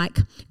and like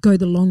go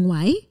the long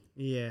way.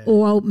 Yeah.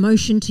 Or I'll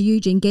motion to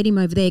Eugene, get him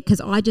over there, because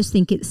I just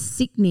think it's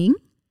sickening.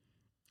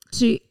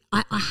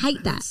 I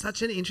hate that. It's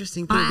such an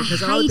interesting thing,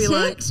 because I would be hate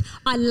like, it.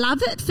 I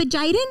love it for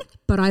Jaden,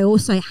 but I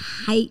also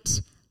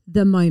hate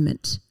the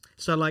moment.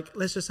 So, like,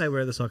 let's just say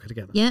we're at the soccer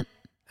together. Yep.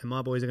 And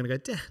my boys are going to go,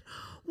 Dad,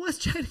 why's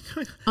Jaden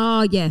going?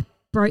 Oh, yeah.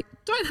 No.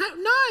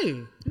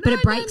 But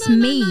it breaks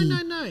me.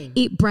 No.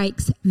 It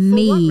breaks For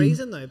me. what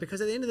reason, though?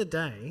 Because at the end of the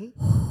day,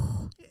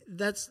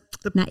 that's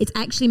the... No, it's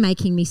actually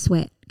making me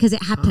sweat because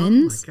it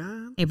happens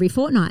every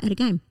fortnight at a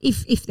game.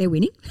 If they're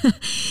winning.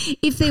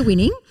 If they're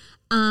winning,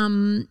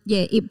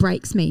 it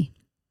breaks me.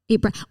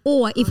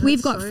 Or if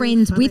we've got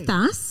friends with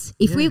us,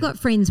 we've got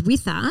friends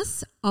with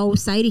us, I'll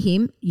say to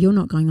him, you're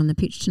not going on the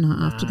pitch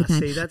tonight after the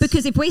game.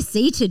 Because if we're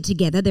seated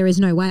together, there is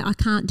no way. I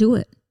can't do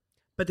it.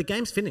 But the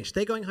game's finished.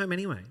 They're going home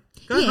anyway.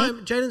 Go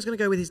home. Jaden's going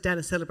to go with his dad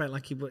and celebrate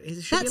like he would.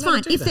 That's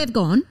fine. If they've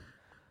gone.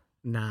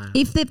 Nah.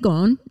 If they've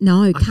gone,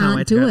 no,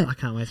 can't do it. I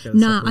can't wait to go to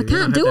the soccer I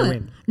can't do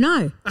it.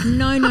 No.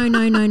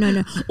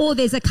 Or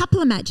there's a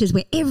couple of matches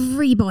where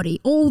everybody,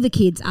 all the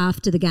kids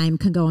after the game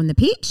can go on the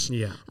pitch.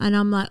 Yeah. And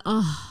I'm like,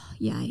 oh,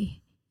 yay.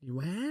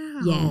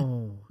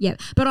 Wow. Yeah.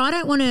 But I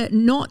don't want to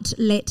not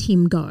let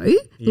him go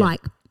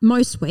like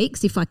most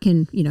weeks if I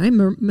can,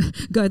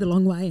 go the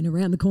long way and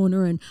around the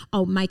corner and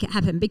I'll make it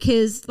happen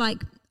because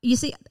like, you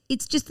see,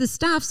 it's just the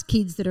staff's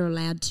kids that are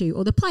allowed to,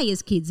 or the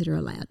players' kids that are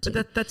allowed to.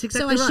 But that's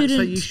exactly right.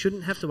 So you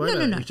shouldn't have to worry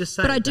about it. You just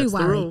say, but I do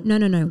worry.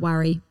 No,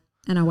 worry.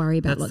 And I worry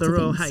about lots of things. That's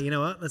the rule. Hey, you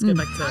know what? Let's go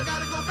back to... I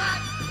gotta go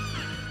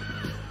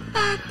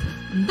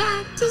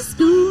back to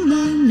school,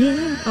 man,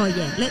 yeah. Oh,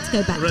 yeah. Let's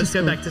go back to school. Let's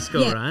go back to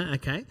school, right?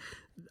 Okay.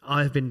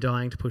 I've been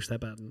dying to push that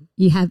button.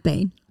 You have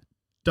been?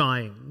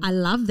 Dying. I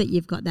love that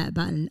you've got that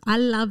button. I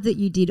love that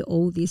you did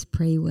all this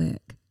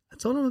pre-work.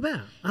 That's all I'm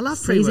about. I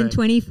love pre-work. Season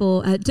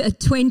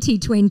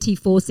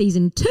 2024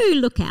 season 2,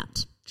 look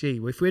out.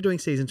 Gee, if we're doing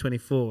season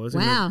 24...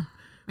 Wow.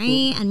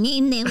 And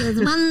then there was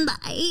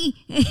Monday.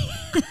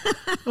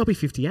 I'll be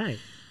 58.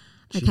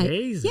 Okay.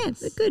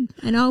 Jesus. Yeah, good.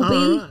 And I'll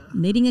be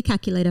needing a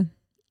calculator.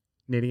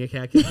 Knitting a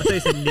calculator. I thought you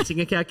said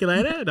knitting a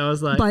calculator, and I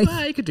was like, both.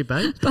 You could do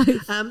both.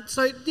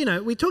 So,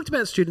 we talked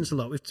about students a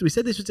lot. We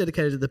said this was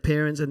dedicated to the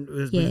parents, and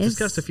we've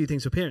discussed a few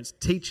things for parents.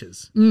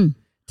 Teachers.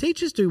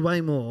 Teachers do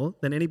way more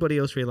than anybody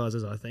else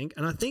realises, I think.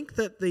 And I think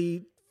that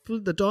the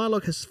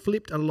dialogue has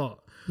flipped a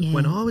lot. Yeah.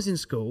 When I was in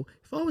school,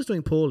 if I was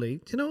doing poorly,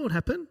 do you know what would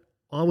happen?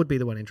 I would be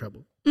the one in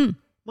trouble.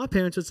 My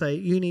parents would say,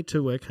 you need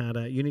to work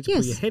harder, you need to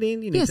put your head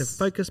in, you need to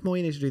focus more,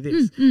 you need to do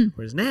this.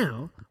 Whereas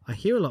now, I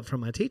hear a lot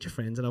from my teacher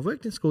friends, and I've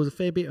worked in schools a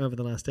fair bit over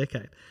the last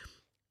decade.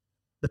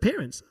 The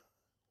parents,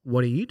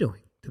 what are you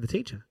doing to the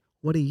teacher?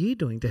 What are you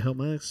doing to help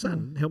my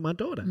son, help my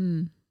daughter,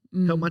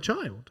 help my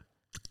child?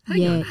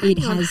 Hang on, it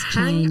has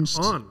changed.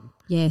 Hang on.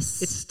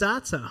 Yes. It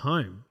starts at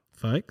home,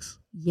 folks.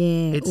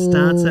 Yeah. It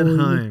starts at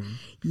home.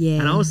 Yeah.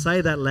 And I'll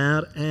say that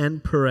loud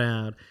and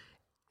proud.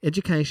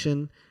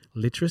 Education,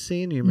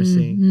 literacy and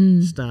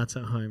numeracy starts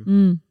at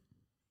home.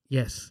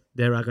 Yes,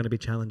 there are going to be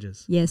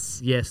challenges. Yes.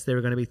 Yes, there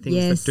are going to be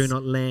things that do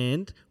not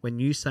land when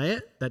you say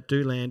it, that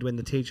do land when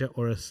the teacher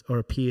or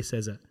a peer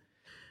says it.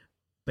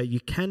 But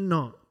you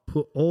cannot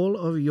put all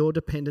of your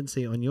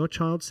dependency on your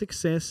child's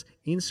success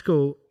in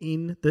school,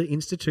 in the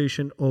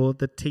institution or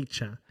the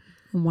teacher.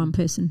 One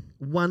person.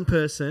 One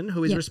person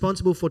who is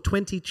responsible for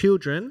 20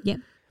 children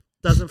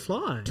doesn't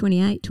fly.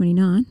 28,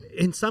 29.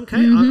 In some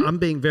cases, I'm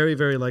being very,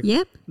 very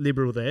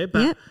liberal there.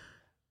 But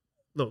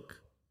look,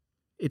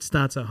 it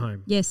starts at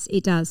home. Yes,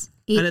 it does.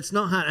 And it's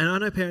not hard. And I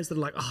know parents that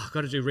are like, I've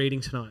got to do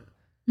reading tonight.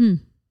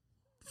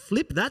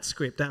 Flip that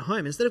script at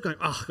home. Instead of going,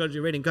 I've got to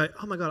do reading, go,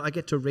 oh my God, I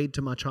get to read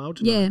to my child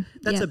tonight. Yeah.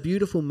 That's a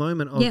beautiful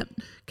moment of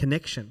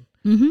connection.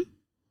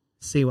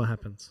 See what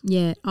happens.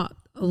 Yeah.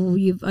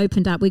 You've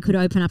opened up. We could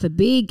open up a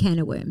big can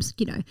of worms,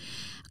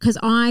 because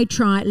I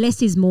try.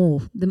 Less is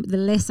more. The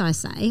less I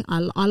say,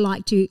 I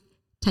like to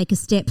take a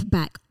step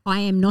back. I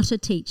am not a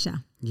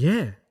teacher.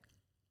 Yeah.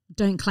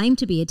 Don't claim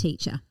to be a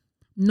teacher.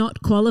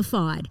 Not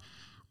qualified.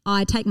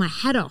 I take my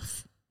hat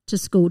off to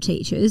school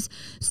teachers.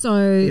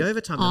 So the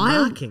overtime, the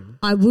marking.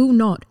 I will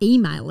not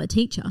email a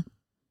teacher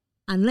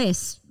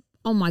unless,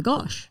 oh my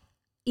gosh,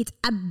 it's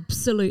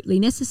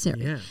absolutely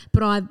necessary. Yeah.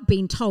 But I've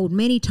been told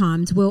many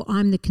times, well,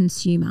 I'm the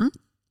consumer.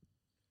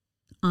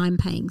 I'm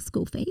paying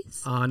school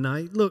fees. Oh,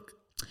 no. Look,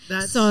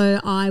 that's... So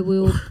I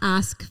will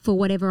ask for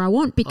whatever I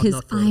want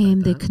because I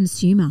am the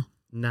consumer.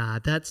 Nah,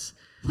 that's...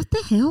 What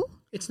the hell?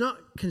 It's not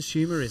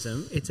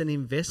consumerism. It's an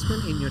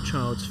investment in your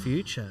child's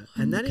future.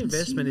 And that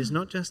investment is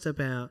not just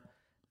about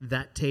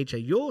that teacher.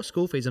 Your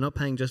school fees are not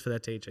paying just for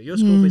that teacher. Your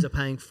school fees are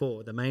paying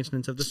for the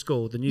maintenance of the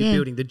school, the new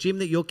building, the gym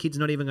that your kid's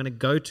not even going to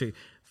go to.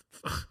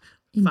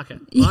 Fuck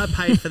it. I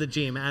paid for the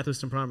gym at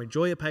Atherstone Primary.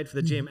 Joya paid for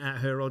the gym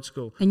at her old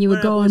school. And you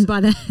were gone by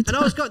that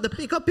time. And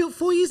it got built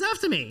 4 years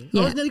after me.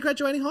 I was nearly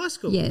graduating high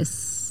school.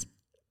 Yes.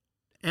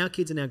 Our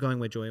kids are now going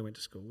where Joya went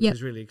to school, which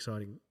is really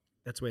exciting.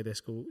 That's where their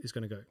school is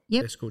going to go,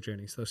 their school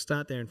journey. So they'll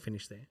start there and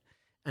finish there.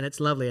 And it's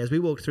lovely. As we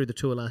walked through the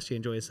tour last year,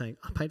 and Joya's saying,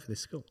 I paid for this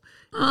school.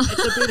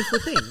 It's a beautiful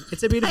thing.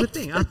 It's a beautiful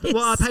thing.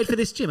 I paid for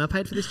this gym. I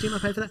paid for this gym. I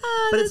paid for that.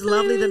 But it's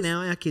lovely that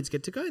now our kids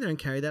get to go there and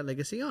carry that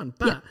legacy on.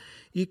 But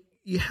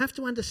you have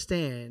to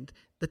understand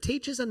the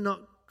teachers are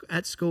not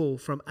at school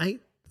from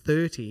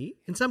 6:30,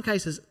 in some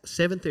cases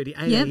 7:30,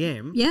 8 Yep,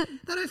 a.m. yep.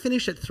 They don't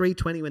finish at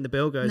 3:20 when the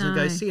bell goes and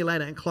No. go, see you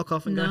later, and clock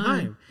off and go No,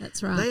 home.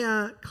 that's right. They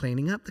are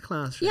cleaning up the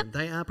classroom. Yep.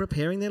 They are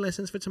preparing their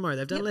lessons for tomorrow.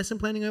 They've done Yep. lesson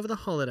planning over the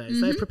holidays.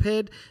 They've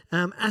prepared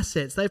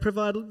assets. They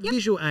provide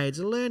visual aids,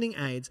 learning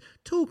aids,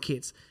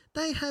 toolkits.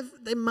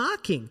 They're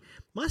marking.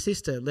 My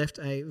sister left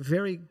a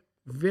very,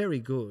 very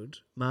good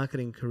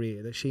marketing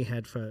career that she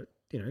had for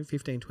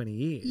 15, 20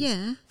 years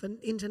Yeah. for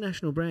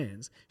international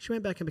brands. She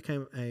went back and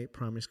became a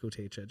primary school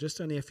teacher just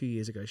only a few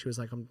years ago. She was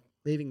like, I'm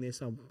leaving this,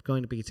 I'm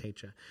going to be a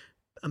teacher.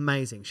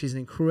 Amazing. She's an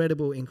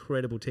incredible,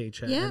 incredible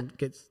teacher. Yeah.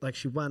 And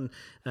she won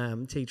a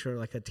Teacher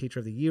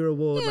of the Year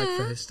award for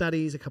Yeah. her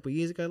studies a couple of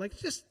years ago. It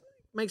just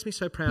makes me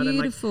so proud.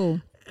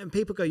 Beautiful. And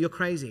people go, you're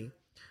crazy.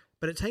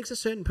 But it takes a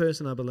certain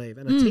person, I believe.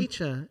 And a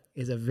teacher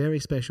is a very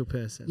special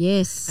person.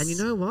 Yes. And you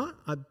know what?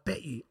 I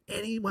bet you,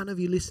 any one of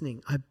you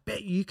listening, I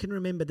bet you can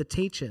remember the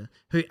teacher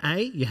who,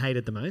 you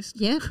hated the most.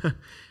 Yep.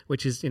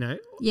 Which is,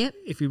 Yep.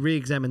 if you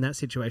re-examine that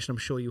situation, I'm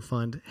sure you'll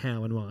find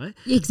how and why.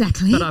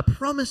 Exactly. But I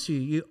promise you,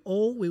 you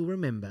all will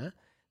remember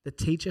the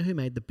teacher who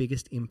made the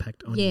biggest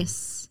impact on you.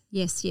 Yes.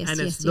 Yes. Yes. And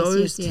yes, it's yes, those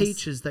yes, yes.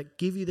 teachers that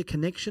give you the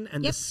connection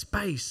and the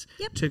space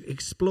Yep. to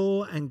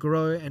explore and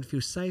grow and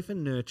feel safe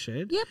and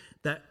nurtured Yep.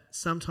 that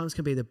sometimes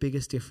can be the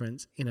biggest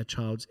difference in a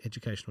child's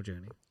educational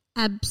journey.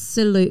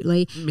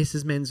 Absolutely.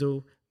 Mrs.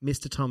 Menzel,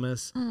 Mr.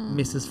 Thomas,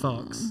 Mrs.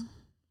 Fox.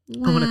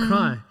 Wow. I want to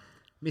cry.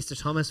 Mr.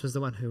 Thomas was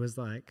the one who was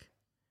like,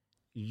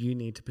 you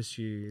need to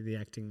pursue the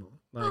acting more.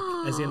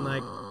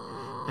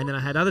 And then I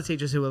had other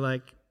teachers who were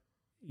like,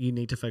 you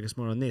need to focus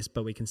more on this,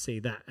 but we can see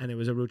that. And it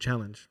was a real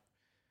challenge.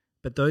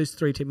 But those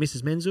three,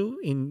 Mrs. Menzel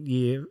in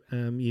year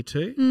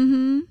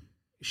 2,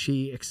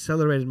 she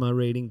accelerated my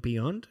reading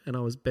beyond, and I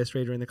was best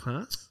reader in the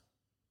class.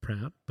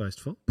 Proud,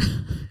 boastful.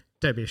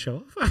 Don't be a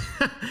show-off.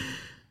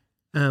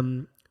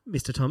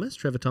 Mr. Thomas,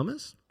 Trevor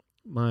Thomas,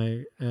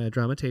 my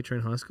drama teacher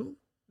in high school,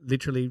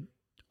 literally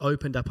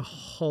opened up a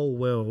whole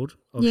world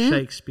of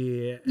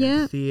Shakespeare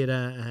and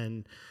theatre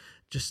and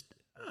just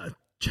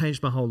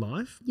changed my whole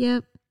life.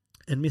 Yep.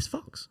 And Miss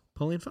Fox,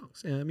 Pauline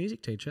Fox, our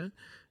music teacher,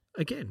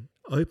 again,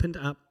 opened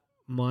up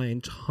my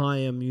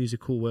entire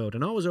musical world.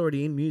 And I was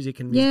already in music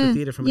and musical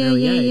theatre from an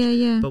early age.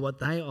 Yeah. But what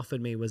they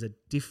offered me was a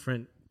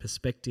different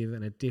perspective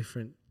and a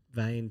different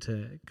vein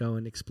to go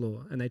and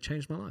explore. And they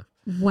changed my life.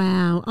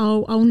 Wow.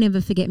 I'll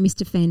never forget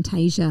Mr.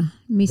 Fantasia.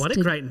 What a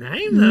great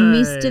name, though.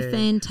 Mr.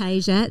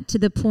 Fantasia, to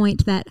the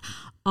point that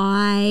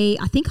I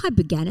think I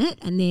began it,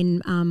 and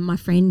then my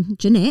friend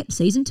Jeanette,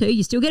 season 2,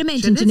 you still get a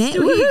mention, Jeanette's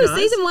Jeanette. still here, Woohoo,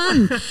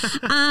 guys.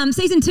 season 1,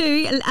 season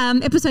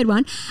 2, episode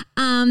 1,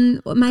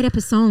 made up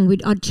a song.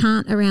 I'd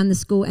chant around the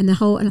school, and the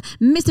whole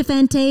Mr.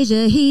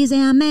 Fantasia, he's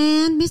our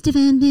man. Mr.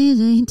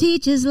 Fantasia, he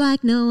teaches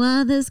like no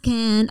others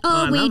can.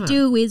 All we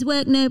do is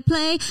work, no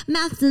play,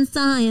 maths and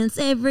science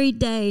every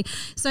day.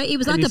 So it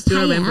was like you a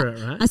still payout. remember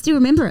it, right? I still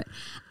remember it.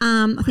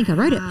 I think I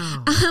wrote it.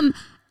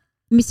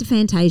 Mr.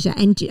 Fantasia,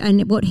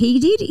 and what he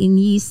did in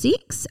year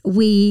 6,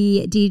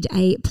 we did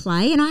a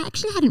play, and I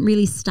actually hadn't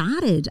really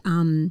started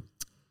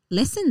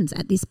lessons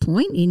at this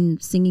point in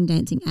singing,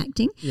 dancing,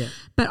 acting. Yeah.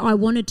 But I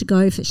wanted to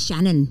go for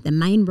Shannon, the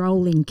main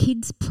role in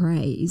Kids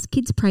Praise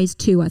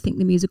 2, I think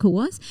the musical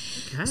was.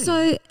 Okay.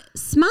 So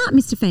smart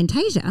Mr.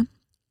 Fantasia,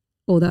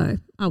 although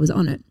I was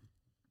on it,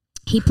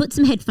 he put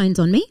some headphones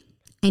on me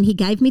and he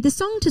gave me the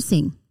song to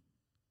sing.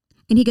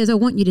 And he goes, I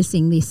want you to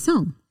sing this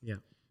song. Yeah.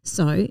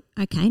 So,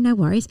 okay, no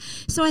worries.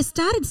 So I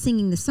started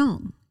singing the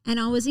song, and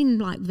I was in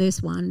like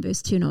verse 1,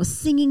 verse 2, and I was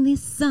singing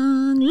this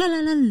song, la la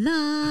la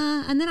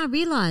la. And then I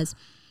realised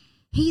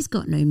he's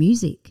got no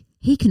music.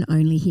 He can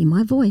only hear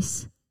my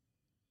voice.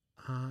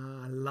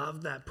 I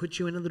love that. Put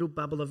you in a little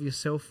bubble of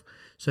yourself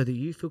so that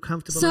you feel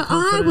comfortable. So and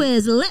confident. I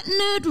was letting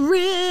it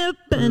rip,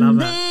 love and it.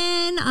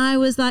 then I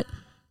was like,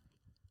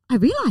 I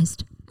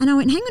realised. And I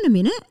went, hang on a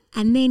minute.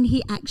 And then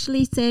he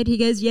actually said, he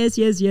goes, yes,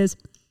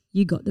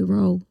 you got the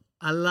role.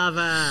 I love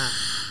it.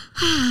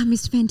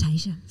 Mr.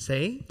 Fantasia.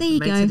 See? There you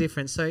Makes go. a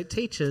difference. So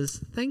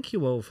teachers, thank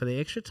you all for the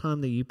extra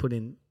time that you put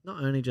in,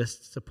 not only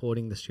just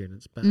supporting the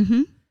students, but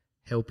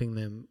helping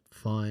them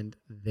find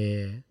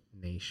their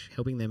niche,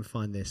 helping them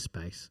find their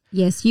space.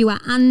 Yes, you are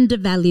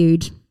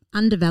undervalued.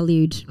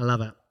 Undervalued. I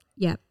love it.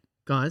 Yep.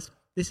 Guys,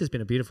 this has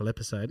been a beautiful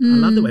episode. I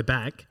love that we're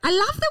back. I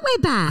love that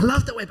we're back. I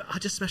love that we're back. I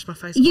just smashed my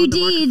face You on the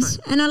did,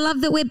 microphone. and I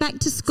love that we're back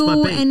to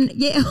school. beak. And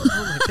yeah,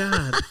 Oh, my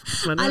God.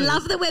 It's my I nose.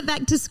 love that we're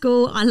back to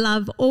school. I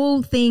love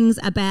all things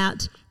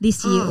about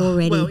this year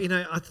already. Well,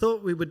 I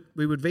thought we would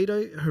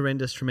veto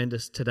horrendous,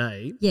 tremendous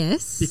today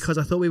yes, because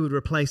I thought we would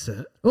replace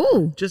it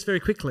oh, just very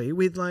quickly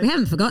with we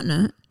haven't forgotten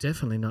it.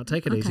 definitely not.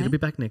 Take it easy. Okay. It'll be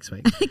back next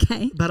week.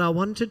 Okay. But I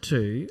wanted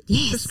to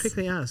Yes. just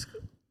quickly ask,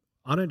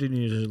 I don't do New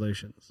Year's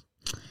resolutions.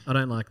 I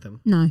don't like them.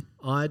 No.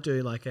 I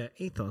do like an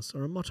ethos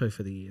or a motto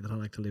for the year that I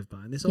like to live by.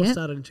 And this all Yep.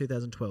 started in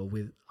 2012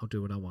 with I'll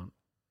do what I want.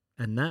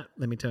 And that,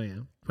 let me tell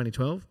you,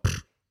 2012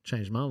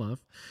 changed my life.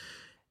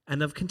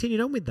 And I've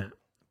continued on with that.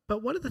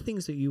 But what are the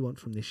things that you want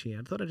from this year?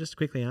 I thought I'd just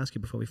quickly ask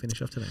you before we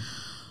finish off today.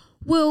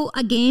 Well,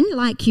 again,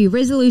 like you,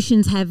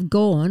 resolutions have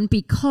gone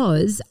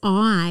because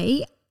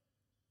I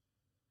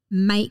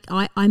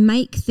I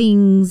make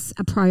things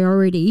a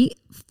priority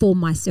for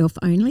myself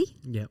only.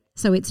 Yep.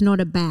 So it's not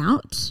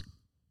about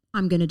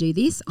I'm going to do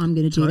this, I'm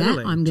going to do that,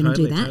 I'm going to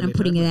do that. I'm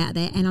putting it out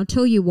there. And I'll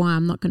tell you why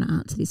I'm not going to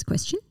answer this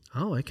question.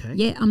 Oh, okay.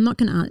 Yeah, I'm not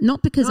going to.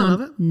 Not because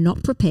I'm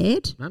not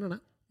prepared. No.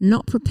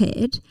 Not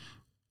prepared.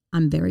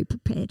 I'm very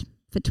prepared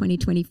for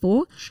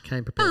 2024. She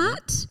came prepared.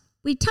 But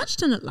we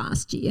touched on it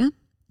last year.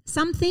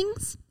 Some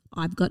things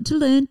I've got to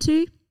learn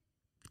to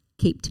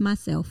keep to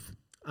myself.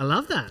 I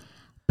love that.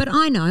 But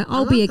I know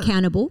I'll be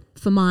accountable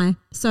for my.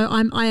 So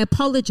I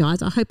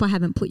apologise. I hope I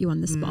haven't put you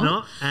on the spot.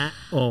 Not at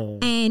all.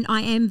 And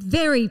I am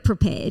very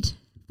prepared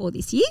for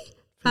this year.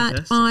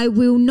 Fantastic. But I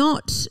will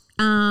not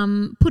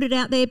put it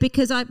out there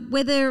because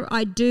whether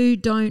I do,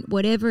 don't,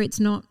 whatever, it's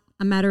not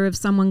a matter of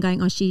someone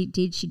going, oh, she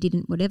did, she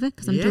didn't, whatever,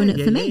 because I'm doing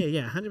it for me.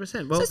 Yeah,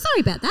 100%. Well, so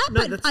sorry about that,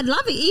 but I'd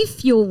love it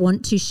if you'll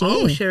want to share.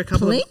 I'll share a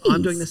couple please.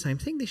 I'm doing the same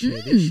thing this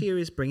year. This year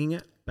is bringing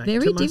it back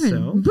very to different.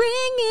 myself. Bring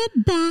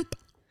it back.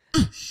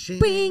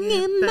 Bring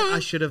it back. I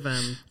should have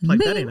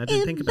plugged that in. I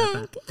didn't think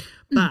about that.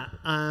 But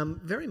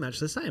very much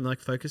the same, like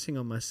focusing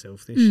on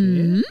myself this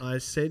year. I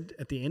said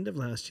at the end of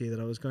last year that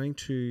I was going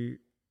to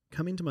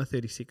come into my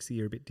 36th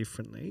year a bit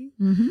differently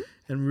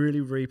and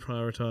really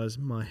reprioritise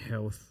my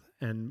health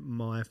and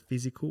my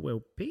physical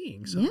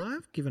well-being. So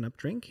I've given up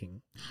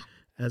drinking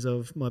as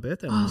of my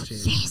birthday last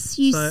year. Yes,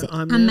 you so said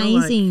I'm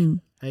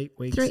amazing. Now 8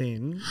 weeks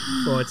in.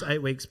 Well, it's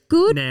 8 weeks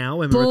Good now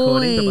when we're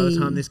recording, but by the boy.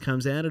 time this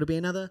comes out, it'll be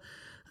another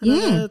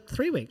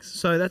 3 weeks.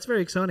 So that's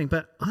very exciting,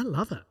 but I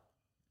love it.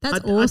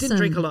 That's I awesome. didn't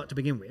drink a lot to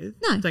begin with.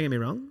 No. Don't get me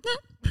wrong. No.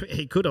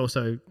 He could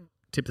also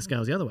tip the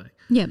scales the other way.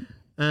 Yeah.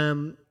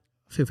 I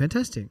feel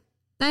fantastic.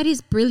 That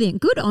is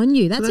brilliant. Good on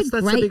you. That's So a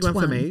that's great a big one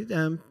for me.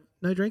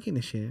 No drinking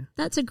this year.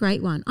 That's a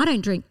great one. I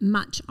don't drink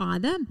much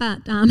either,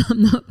 but I'm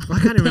not. I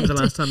can't remember the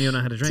last time you and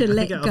I had a drink. I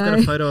think I've got a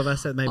go photo of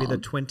us at maybe the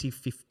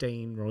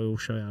 2015 Royal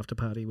Show after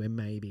party where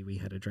maybe we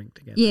had a drink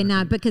together. Yeah,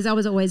 no, because I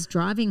was always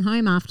driving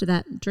home after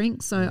that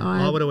drink, so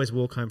I would always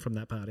walk home from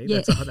that party.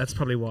 Yeah. That's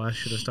probably why I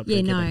should have stopped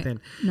drinking back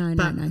then. No.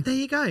 There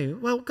you go.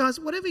 Well, guys,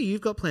 whatever you've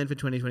got planned for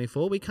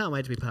 2024, we can't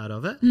wait to be part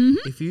of it.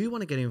 If you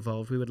want to get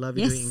involved, we would love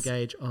you to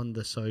engage on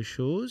the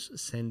socials.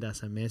 Send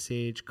us a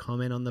message,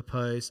 comment on the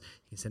post.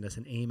 You can send us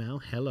an email,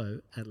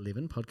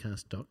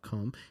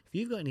 hello@livinpodcast.com. If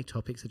you've got any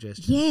topic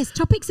suggestions. Yes,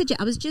 topic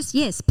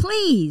suggestions.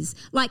 Please.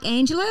 Like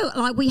Angela,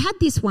 like we had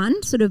this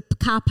one sort of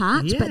car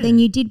parked, but then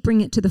you did bring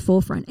it to the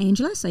forefront,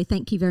 Angela, so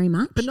thank you very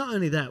much. But not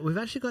only that, we've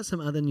actually got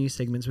some other new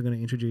segments we're going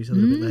to introduce a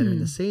little bit later in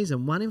the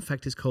season. One, in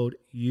fact, is called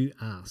You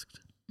Asked.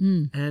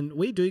 And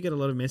we do get a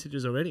lot of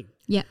messages already.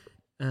 Yeah.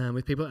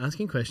 With people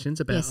asking questions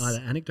about either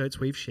anecdotes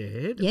we've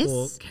shared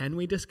or can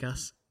we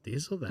discuss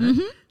this or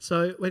that.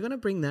 So we're going to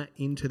bring that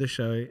into the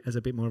show as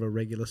a bit more of a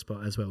regular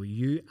spot as well.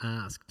 You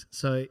asked.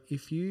 So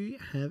if you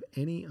have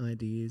any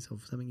ideas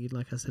of something you'd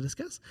like us to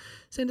discuss,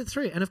 send it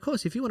through. And of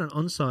course, if you want an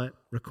on-site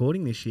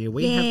recording this year,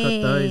 we have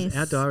got those.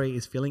 Our diary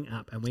is filling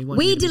up and we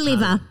want you to be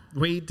part of it.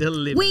 We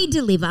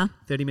deliver.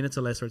 30 minutes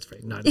or less or it's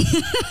free. No,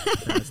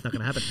 it's not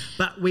going to happen.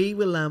 But we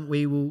will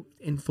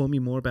inform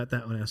you more about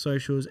that on our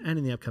socials and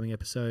in the upcoming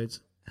episodes.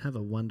 Have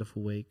a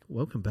wonderful week.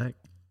 Welcome back.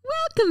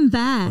 Welcome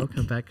back.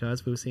 Welcome back,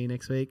 guys. We'll see you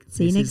next week.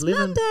 See you next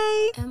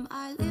Monday. Am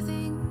I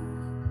living?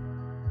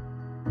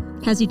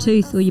 How's your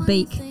tooth or your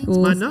beak? Or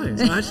My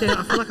nose. I feel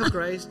like I've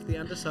grazed the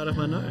underside of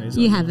my nose.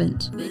 You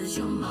haven't.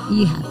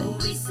 You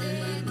haven't.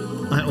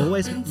 I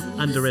always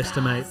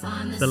underestimate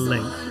the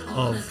length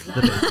of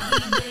the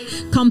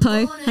beak.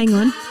 Compo. Hang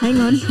on.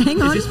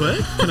 Does this work?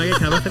 Can I get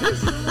cover for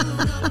this?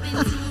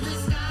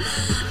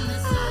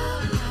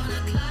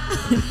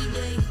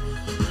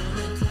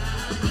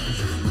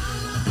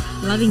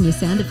 Loving your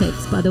sound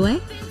effects, by the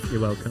way.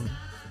 You're welcome.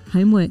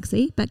 Homework,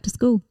 see? Back to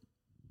school.